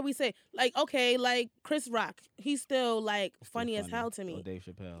comedian can we say? Like, okay, like Chris Rock, he's still like funny as hell to me. Or Dave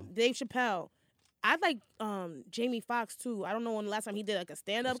Chappelle. Dave Chappelle. I like Jamie Foxx too. I don't know when the last time he did like a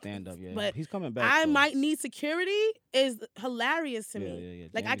stand up. Yeah. But He's coming back. I though. Might Need Security is hilarious to Yeah, me. yeah.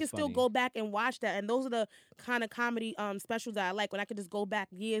 Like I Jamie's can still funny. go back and watch that, and those are the kind of comedy specials that I like when I could just go back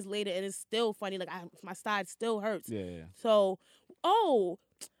years later and it's still funny. Like my side still hurts. Yeah. So,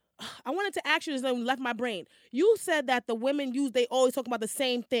 I wanted to ask you this, and left my brain. You said that the women they always talk about the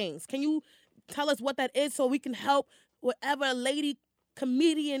same things. Can you tell us what that is so we can help whatever lady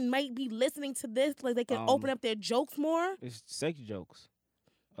comedian might be listening to this, like they can open up their jokes more? It's sex jokes.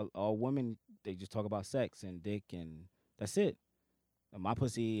 All women, they just talk about sex and dick, and that's it. My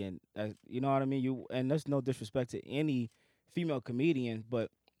pussy, and you know what I mean. And that's no disrespect to any female comedian, but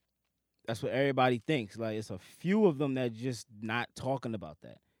that's what everybody thinks. Like it's a few of them that just not talking about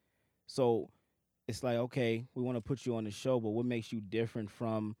that. So it's like, okay, we want to put you on the show, but what makes you different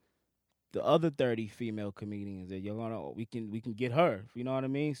from the other 30 female comedians that we can get her, you know what I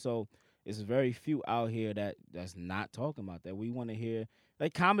mean? So it's very few out here that's not talking about that. We want to hear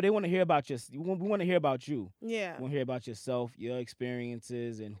like comedy. They want to hear about we want to hear about you. Yeah. We want to hear about yourself, your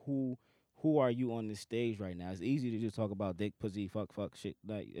experiences, and who are you on this stage right now. It's easy to just talk about dick, pussy, fuck shit.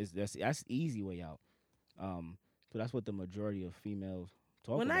 Like that's easy way out. So that's what the majority of females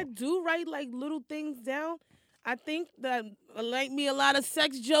talk when about. I do write like little things down, I think that like me a lot of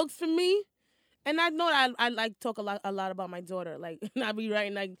sex jokes for me, and I know I like talk a lot about my daughter. Like and I be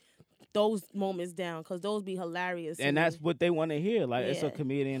writing like those moments down because those be hilarious. And that's what they want to hear. Like it's a Yeah.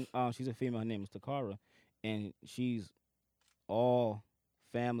 comedian. She's a female. Her name is Takara, and she's all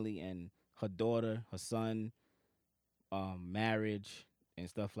family and her daughter, her son, marriage and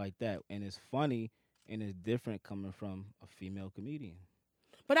stuff like that. And it's funny and it's different coming from a female comedian.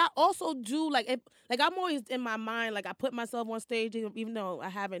 But I also do I'm always in my mind, like I put myself on stage even though I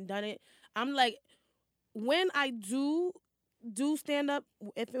haven't done it. I'm like, when I do stand up,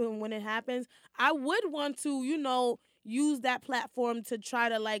 when it happens, I would want to, use that platform to try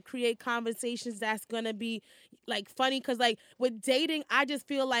to like create conversations that's gonna be like funny. Cause like with dating, I just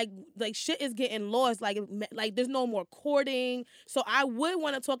feel like shit is getting lost. Like there's no more courting. So I would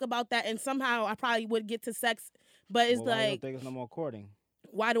want to talk about that, and somehow I probably would get to sex. But it's Why you don't like, think there's no more courting?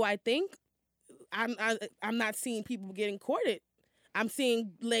 why do I think? I'm not seeing people getting courted. I'm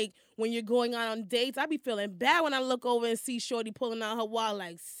seeing like when you're going on dates, I be feeling bad when I look over and see Shorty pulling out her wallet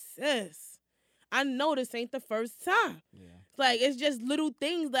like, sis, I know this ain't the first time. Yeah. Like it's just little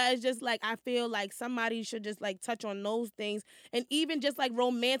things that it's just like I feel like somebody should just like touch on those things. And even just like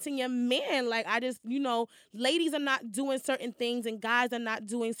romancing your man. Like I just, ladies are not doing certain things and guys are not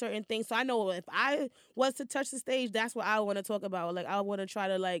doing certain things. So I know if I was to touch the stage, that's what I want to talk about. Like I want to try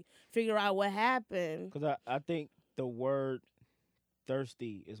to like figure out what happened. Because I think the word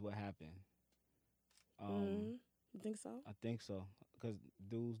thirsty is what happened. You think so? I think so. Because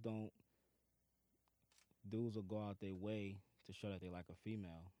dudes will go out their way to show that they like a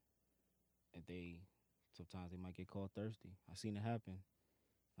female, and sometimes they might get called thirsty. I seen it happen.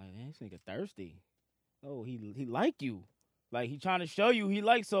 Like, man, this nigga thirsty. Oh, he like you. Like he trying to show you he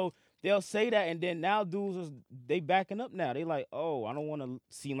like. So they'll say that, and then now dudes they backing up now. They like, oh, I don't want to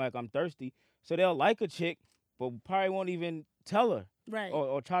seem like I'm thirsty. So they'll like a chick, but probably won't even tell her. Right.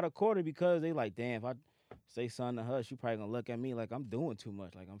 Or try to court her because they like, damn, if I say something to her, she probably gonna look at me like I'm doing too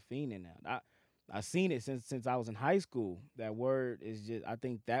much, like I'm fiending now. I seen it since I was in high school. That word is just, I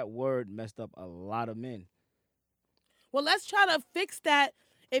think that word messed up a lot of men. Well, let's try to fix that.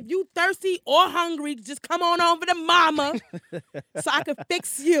 If you thirsty or hungry, just come on over to mama so I can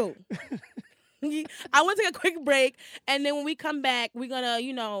fix you. I want to take a quick break, and then when we come back, we're going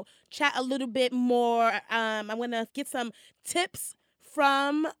to, chat a little bit more. I'm going to get some tips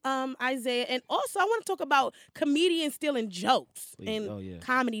from Isaiah, and also I want to talk about comedians stealing jokes and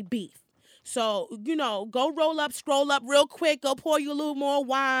comedy beef. So, go roll up, scroll up real quick, go pour you a little more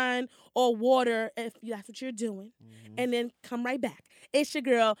wine or water if that's what you're doing, and then come right back. It's your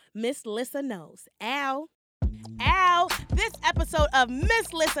girl, Miss Lissa Knows. Ow. This episode of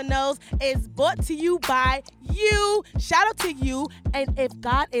Miss Lissa Knows is brought to you by you. Shout out to you. And if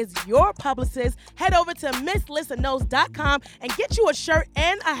God is your publicist, head over to MissLissaKnows.com and get you a shirt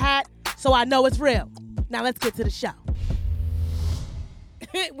and a hat so I know it's real. Now let's get to the show.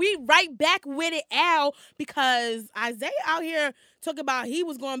 We right back with it, Al, because Isaiah out here talking about he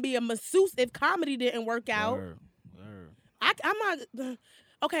was going to be a masseuse if comedy didn't work out. Word. I'm not...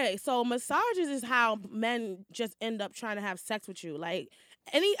 Okay, so massages is how men just end up trying to have sex with you. Like,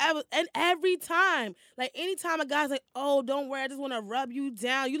 every time. Like, anytime a guy's like, oh, don't worry, I just want to rub you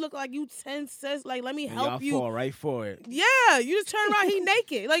down. You look like you tense, sis. Like, let me help you. Y'all fall right for it. Yeah, you just turn around, he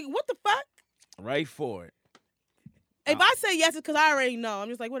naked. Like, what the fuck? Right for it. If I say yes, it's because I already know. I'm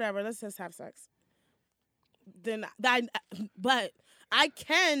just like, whatever, let's just have sex. then but I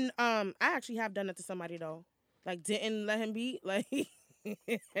can. I actually have done it to somebody though. Like didn't let him be like.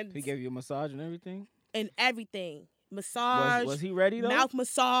 He gave you a massage and everything. And everything, massage. Was he ready though? Mouth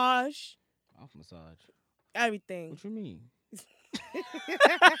massage. Mouth massage. Everything. What you mean?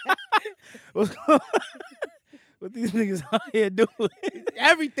 What these niggas out here doing?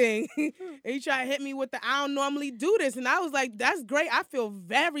 Everything. And he tried to hit me with the I don't normally do this. And I was like, that's great. I feel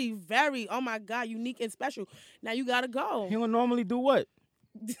very, very, oh my God, unique and special. Now you gotta go. He don't normally do what?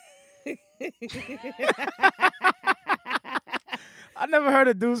 I never heard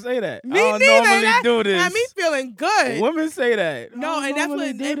a dude say that. Me I don't neither. normally do this. Got me feeling good. Women say that. No, I and that's what normally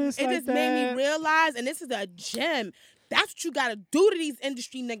it do this like just made me that. realize, and this is a gem. That's what you gotta do to these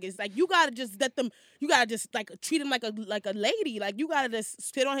industry niggas. Like you gotta just let them. You gotta just like treat him like a lady. Like you gotta just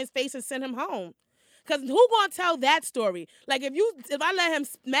spit on his face and send him home. Cause who gonna tell that story? Like if I let him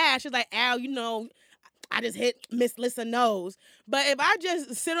smash, it's like Al, you know, I just hit Miss Lissa nose. But if I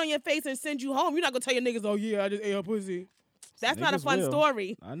just sit on your face and send you home, you're not gonna tell your niggas, oh yeah, I just ate her pussy. That's not a Niggas fun will.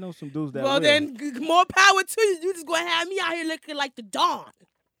 story. I know some dudes that Well, will. then more power to you. You just gonna have me out here looking like the Dawn.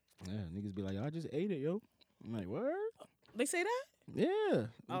 Yeah, niggas be like, I just ate it, yo. I'm like, word? They say that? Yeah.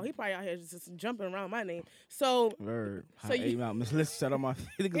 Oh, he probably out here just jumping around my name. So, Word. So I you- ate out. Miss Lissa sat on my face.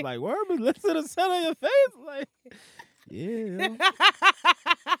 Niggas like, word, Miss Lissa done sat on your face? Like, yeah.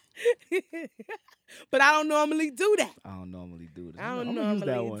 but I don't normally do that. I don't normally do this. I don't I'ma use that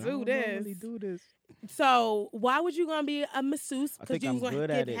normally one. do I don't normally this. do this. So, why would you gonna be a masseuse? I Because think you I'm was gonna good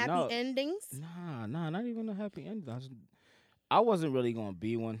give at it. happy No. endings. Nah, not even a happy ending. I wasn't really gonna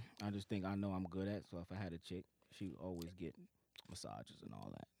be one. I just think I know I'm good at. So if I had a chick, she would always get massages and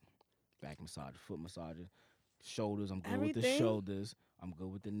all that. Back massage, foot massages, shoulders. I'm good with the Everything? shoulders. I'm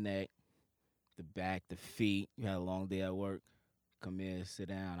good with the neck, the back, the feet. You had a long day at work. Come here, sit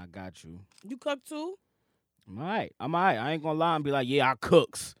down. I got you. You cook too? I'm all right. I ain't gonna lie and be like, yeah, I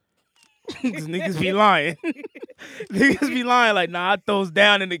cooks. 'Cause niggas be lying. Niggas be lying like, nah, I throws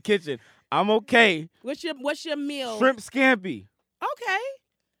down in the kitchen. I'm okay. What's your meal? Shrimp scampi.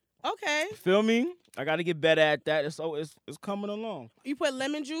 Okay. Feel me? I gotta get better at that. It's coming along. You put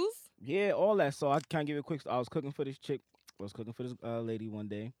lemon juice? Yeah, all that. So I can't give it a quick. I was cooking for this chick. I was cooking for this lady one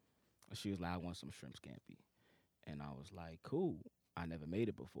day. And she was like, I want some shrimp scampi. And I was like, cool. I never made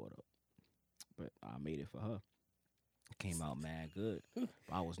it before though. But I made it for her. It came out mad good. But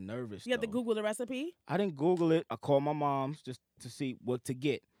I was nervous. You have to though. Google the recipe? I didn't Google it. I called my mom's just to see what to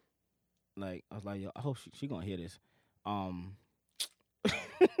get. Like, I was like, yo, I hope she gonna hear this.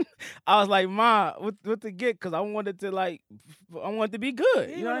 I was like, Ma, what to get? Because I wanted to be good.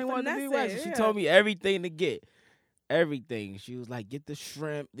 Yeah, You know, I you didn't wanna want it to be finesse right. it, So she yeah. told me everything to get. Everything. She was like, get the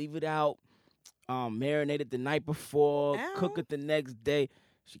shrimp, leave it out, marinate it the night before, cook Ow. it the next day.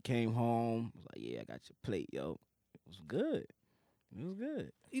 She came home. Was like, yeah, I got your plate, yo. It was good. It was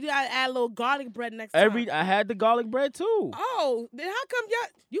good. You gotta add a little garlic bread next time. I had the garlic bread too. Oh, then how come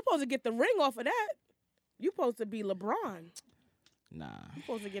you supposed to get the ring off of that? You supposed to be LeBron. Nah, You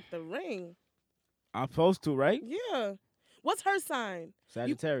supposed to get the ring. I'm supposed to, right? Yeah. What's her sign?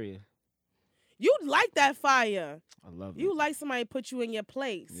 Sagittarius. You like that fire. I love it. You like somebody put you in your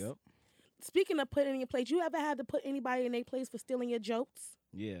place. Yep. Speaking of putting in your place, you ever had to put anybody in their place for stealing your jokes?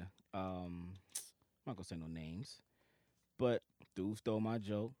 Yeah. I'm not gonna say no names, but dude stole my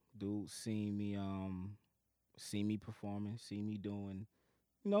joke. Dude seen me performing, see me doing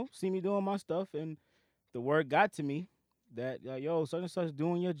my stuff, and the word got to me that yo, such and such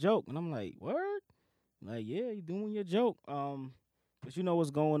doing your joke, and I'm like, word, like yeah, you doing your joke. But you know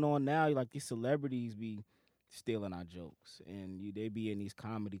what's going on now? Like these celebrities be stealing our jokes, and they be in these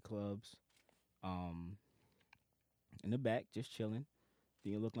comedy clubs, in the back just chilling.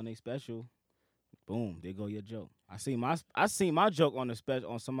 Then you look on their special, boom, there go your joke. I seen my joke on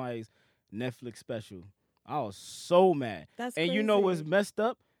on somebody's Netflix special. I was so mad. That's and you know what's crazy. messed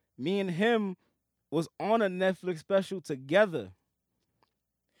up? Me and him was on a Netflix special together.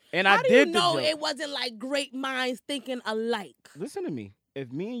 And How I do did you the know joke. it wasn't like great minds thinking alike? Listen to me.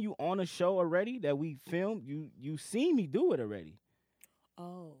 If me and you on a show already that we filmed, you seen me do it already.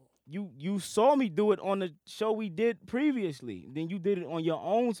 Oh. You saw me do it on the show we did previously. Then you did it on your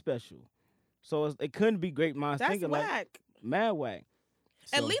own special. So it couldn't be great minds That's thinking whack. like mad whack.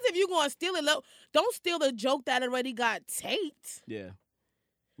 At So, least if you going to steal it, don't steal the joke that already got taped. yeah.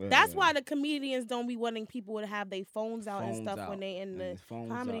 That's why the comedians don't be wanting people to have their phones out and Phones stuff out, when they in the and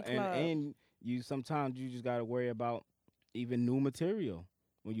phones comedy out. club. And you sometimes you just gotta worry about even new material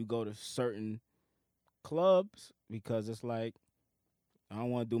when you go to certain clubs because it's like I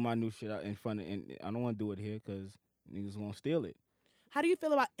don't want to do my new shit out in front of, and I don't want to do it here because niggas won't steal it. How do you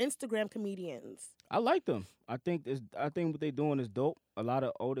feel about Instagram comedians? I like them. I think what they're doing is dope. A lot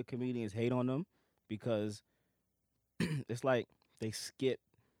of older comedians hate on them because it's like they skip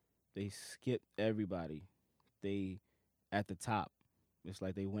everybody. They at the top. It's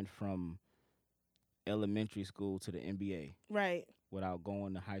like they went from elementary school to the NBA Right. without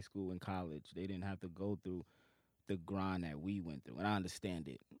going to high school and college. They didn't have to go through the grind that we went through, and I understand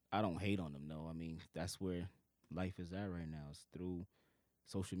it. I don't hate on them though. I mean, that's where life is at right now. It's through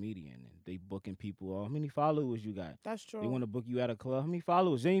social media, and they booking people. How many followers you got? That's true. They want to book you at a club. How many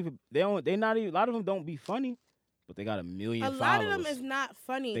followers? They not even. A lot of them don't be funny, but they got a million. A lot of them is not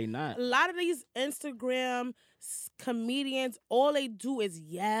funny. They not. A lot of these Instagram comedians, all they do is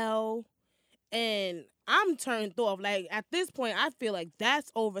yell, and I'm turned off. Like, at this point, I feel like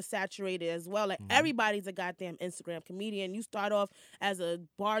that's oversaturated as well. Like, everybody's a goddamn Instagram comedian. You start off as a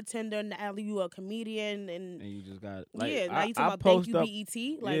bartender, now you a comedian, and you just got now you talking about thank you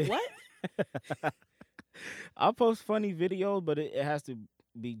BET. Like, what? I post funny videos, but it has to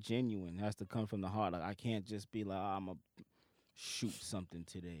be genuine. It has to come from the heart. Like, I can't just be like, I'm gonna shoot something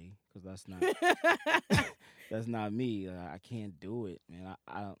today, because that's not me. I can't do it, man.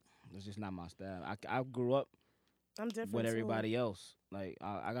 I don't. It's just not my style. I grew up I'm different with too. everybody else. Like,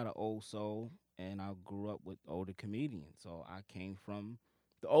 I got an old soul, and I grew up with older comedians. So I came from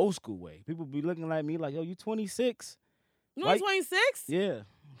the old school way. People be looking at me like, yo, you 26? You only 26? Yeah.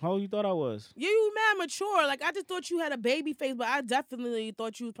 How old you thought I was? You mad mature. Like, I just thought you had a baby face, but I definitely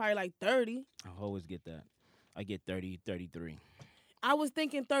thought you was probably like 30. I always get that. I get 30, 33. I was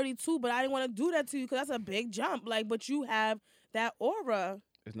thinking 32, but I didn't want to do that to you because that's a big jump. Like, but you have that aura.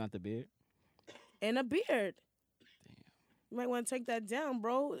 It's not the beard? And a beard. Damn. You might want to take that down,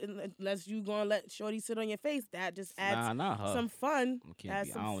 bro. Unless you gonna let Shorty sit on your face. That just adds her. some fun.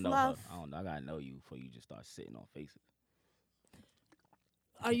 Adds some I don't fluff. know her. I don't know. I gotta know you before you just start sitting on faces.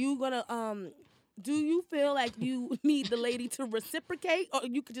 Are you gonna do you feel like you need the lady to reciprocate, or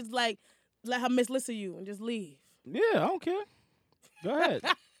you could just like let her mislisten you and just leave? Yeah, I don't care. Go ahead.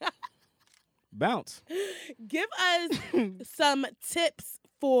 Bounce. Give us some tips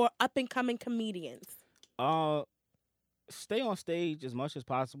for up and coming comedians. Stay on stage as much as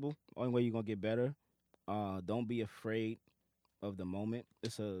possible. Only way you're gonna get better. Don't be afraid of the moment.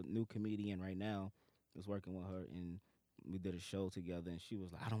 It's a new comedian right now that's working with her, and we did a show together, and she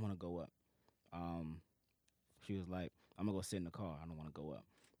was like, I don't want to go up. She was like, I'm gonna go sit in the car. I don't want to go up.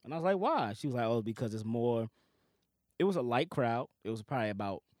 And I was like, why? She was like, oh, because it's more. It was a light crowd. It was probably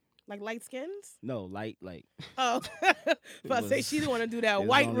about. Like light skins? No, light. Oh, but I say she didn't want to do that There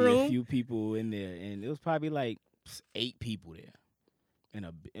white was only room. a few people in there, and it was probably like 8 people there, and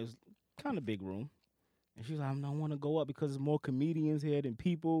it was kind of big room. And she was like, I don't want to go up because there's more comedians here than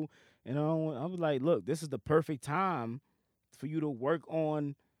people, and I was like, look, this is the perfect time for you to work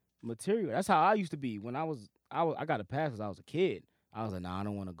on material. That's how I used to be when I got a pass because I was a kid. I was like, nah, I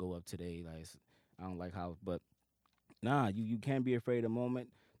don't want to go up today. Like, I don't like how, but nah, you can't be afraid of the moment.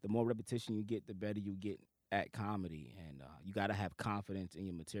 The more repetition you get, the better you get at comedy. And you got to have confidence in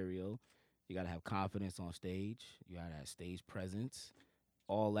your material. You got to have confidence on stage. You got to have stage presence.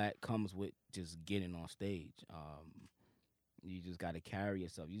 All that comes with just getting on stage. You just got to carry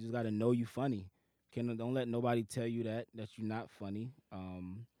yourself. You just got to know you funny. Don't let nobody tell you that you're not funny.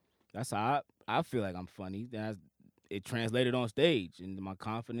 That's how I feel like I'm funny. It translated on stage, and my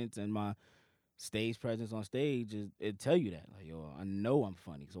confidence and my stage presence on stage it tell you that, like, yo, I know I'm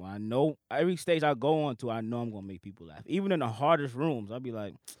funny. So I know every stage I go on to, I know I'm gonna make people laugh. Even in the hardest rooms, I'll be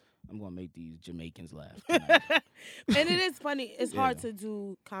like, I'm gonna make these Jamaicans laugh tonight. And it is funny. It's hard to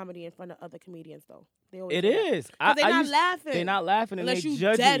do comedy in front of other comedians, though. It is. They're not laughing. They're not laughing, and unless they you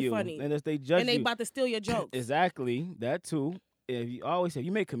judging dead you. funny. Unless they judge and they you. about to steal your jokes. Exactly, that too. If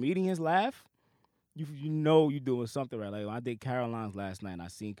you make comedians laugh, you know you're doing something right. Like when I did Caroline's last night, and I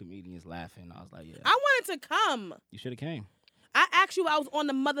seen comedians laughing. I was like, yeah. I wanted to come. You should have came. I asked you, I was on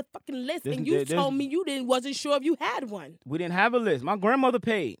the motherfucking list, and you told me you wasn't sure if you had one. We didn't have a list. My grandmother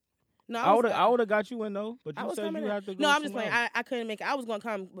paid. No, I would have got you in though, but you said you had to go. No, I'm just playing. else. I couldn't make it. I was gonna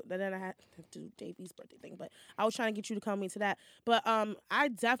come, but then I had to do JV's birthday thing. But I was trying to get you to come into that. But I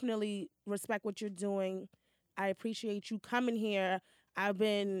definitely respect what you're doing. I appreciate you coming here. I've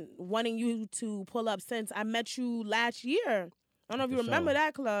been wanting you to pull up since I met you last year. I don't know if you remember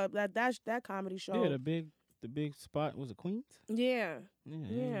that club, that comedy show. Yeah, the big spot was it Queens? Yeah.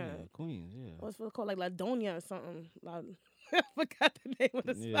 Yeah, Queens. Yeah. What's it called, like Ladonia or something? I forgot the name of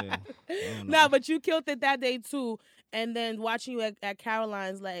the spot. Yeah. No, but you killed it that day too. And then watching you at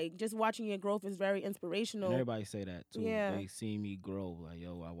Caroline's, like just watching your growth is very inspirational. And everybody say that too. Yeah. They see me grow. Like,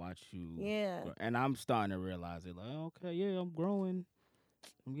 yo, I watch you. Yeah. Grow. And I'm starting to realize it. Like, okay, yeah, I'm growing.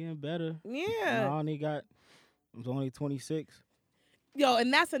 I'm getting better. Yeah. I'm only 26. Yo,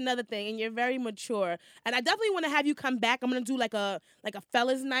 and that's another thing, and you're very mature. And I definitely want to have you come back. I'm gonna do like a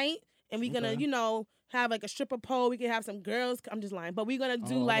fellas night, and we're gonna, Okay. have like a stripper pole. We can have some girls. I'm just lying, but we're gonna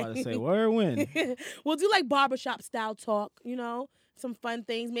do I'm like about to say, where when? we'll do like barbershop style talk. Some fun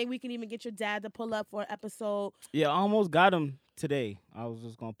things. Maybe we can even get your dad to pull up for an episode. Yeah, I almost got him today. I was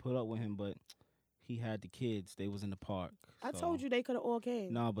just gonna put up with him, but he had the kids. They was in the park. I so- told you they could have all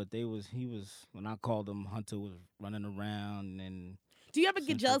came. No, but he was when I called him, Hunter was running around and Do you ever get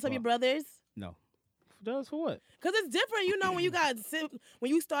Central jealous of your Park. brothers? no. Does for what? Cause it's different, when you got when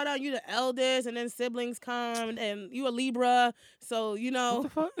you start out, you the eldest, and then siblings come, and you a Libra, so What the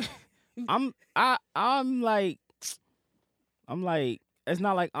fuck? I'm like it's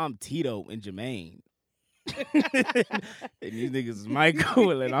not like I'm Tito and Jermaine. And these niggas is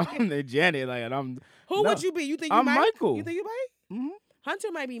Michael and I'm the Janet. Like, and I'm Who no, would you be? You think you I'm Mike? Michael. You think you Mike? Mhm.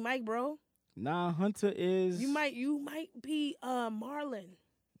 Hunter might be Mike, bro. Nah, Hunter is You might be Marlon.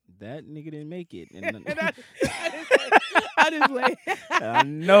 that nigga didn't make it. And I just like I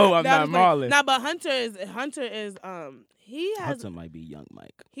know I'm not Marlon. Nah, but Hunter is he has Hunter might be young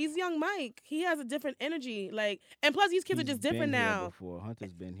Mike. he's young Mike. He has a different energy, and plus these kids are He's just different been here now. Before.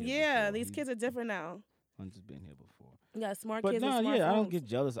 Hunter's been here. Yeah, before. these kids are different now. Hunter's been here before. Yeah, smart But kids. no, with smart yeah, I don't phones. get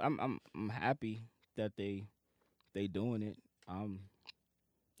jealous. I'm happy that they doing it.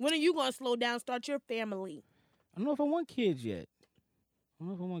 When are you gonna slow down? Start your family. I don't know if I want kids yet.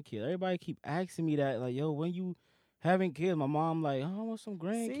 Everybody keep asking me that, like, yo, when you having kids? My mom like, oh, I want some she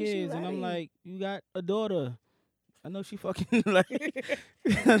grandkids, and I'm ready. like, you got a daughter. I know she fucking like.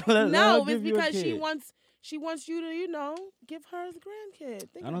 No, it's because she wants you to, give her a grandkid.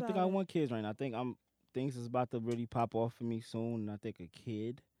 I don't think I want kids right now. I think things is about to really pop off for me soon, and I think a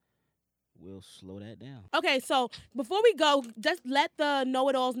kid will slow that down. Okay, so before we go, just let the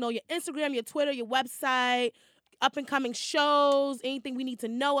know-it-alls know your Instagram, your Twitter, your website, up-and-coming shows, anything we need to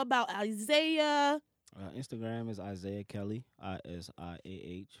know about Isaiah. Instagram is Isaiah Kelly,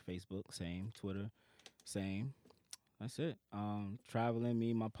 ISIAH. Facebook, same. Twitter, same. That's it. Traveling,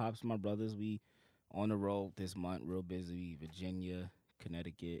 me, my pops, my brothers, we on the road this month, real busy. Virginia,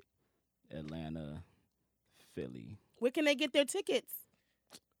 Connecticut, Atlanta, Philly. Where can they get their tickets?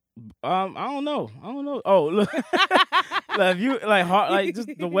 I don't know. Oh, look, like, if you like just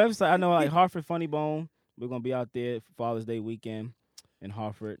the website. I know, like Hartford Funny Bone. We're gonna be out there for Father's Day weekend in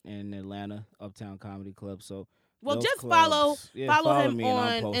Hartford and Atlanta, Uptown Comedy Club. So Well, those just clubs, follow him me and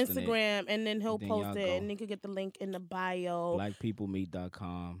I'm on posting it. Instagram, and then he'll Then post y'all it, go. and you can get the link in the bio.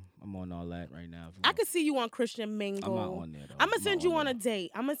 BlackPeopleMeet.com. I'm on all that right now. I could see you on Christian Mingle. I'm not on there though. I'm gonna not send you on there.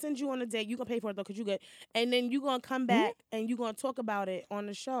 a date. You can pay for it though, cause you good. And then you gonna come back and you gonna talk about it on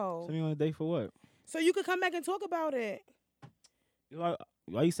the show. Send me on a date for what? So you could come back and talk about it.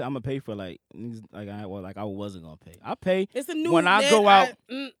 Why you say I'm gonna pay for like niggas, like I wasn't gonna pay? I pay. It's the new When I go out.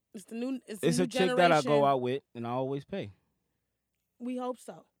 It's the new. It's It's the a new chick generation. that I go out with, and I always pay. We hope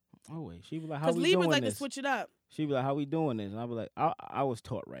so. Always. She be like, "How Cause we Libras doing like this?" to switch it up She be like, "How we doing this?" And I be like, "I was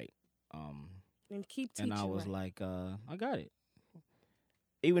taught right." and keep teaching. And I was right. like, "I got it."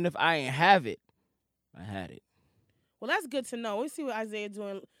 Even if I ain't have it, I had it. Well, that's good to know. We'll see what Isaiah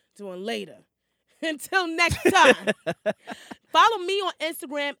doing later. Until next time. Follow me on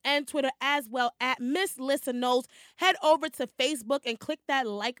Instagram and Twitter as well at Miss Lissa Knows. Head over to Facebook and click that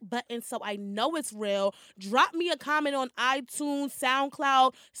like button so I know it's real. Drop me a comment on iTunes,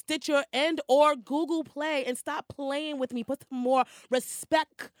 SoundCloud, Stitcher, and or Google Play. And stop playing with me. Put some more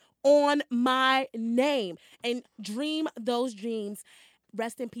respect on my name. And dream those dreams.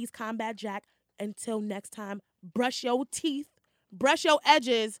 Rest in peace, Combat Jack. Until next time, brush your teeth, brush your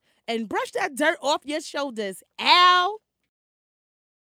edges, and brush that dirt off your shoulders. Ow!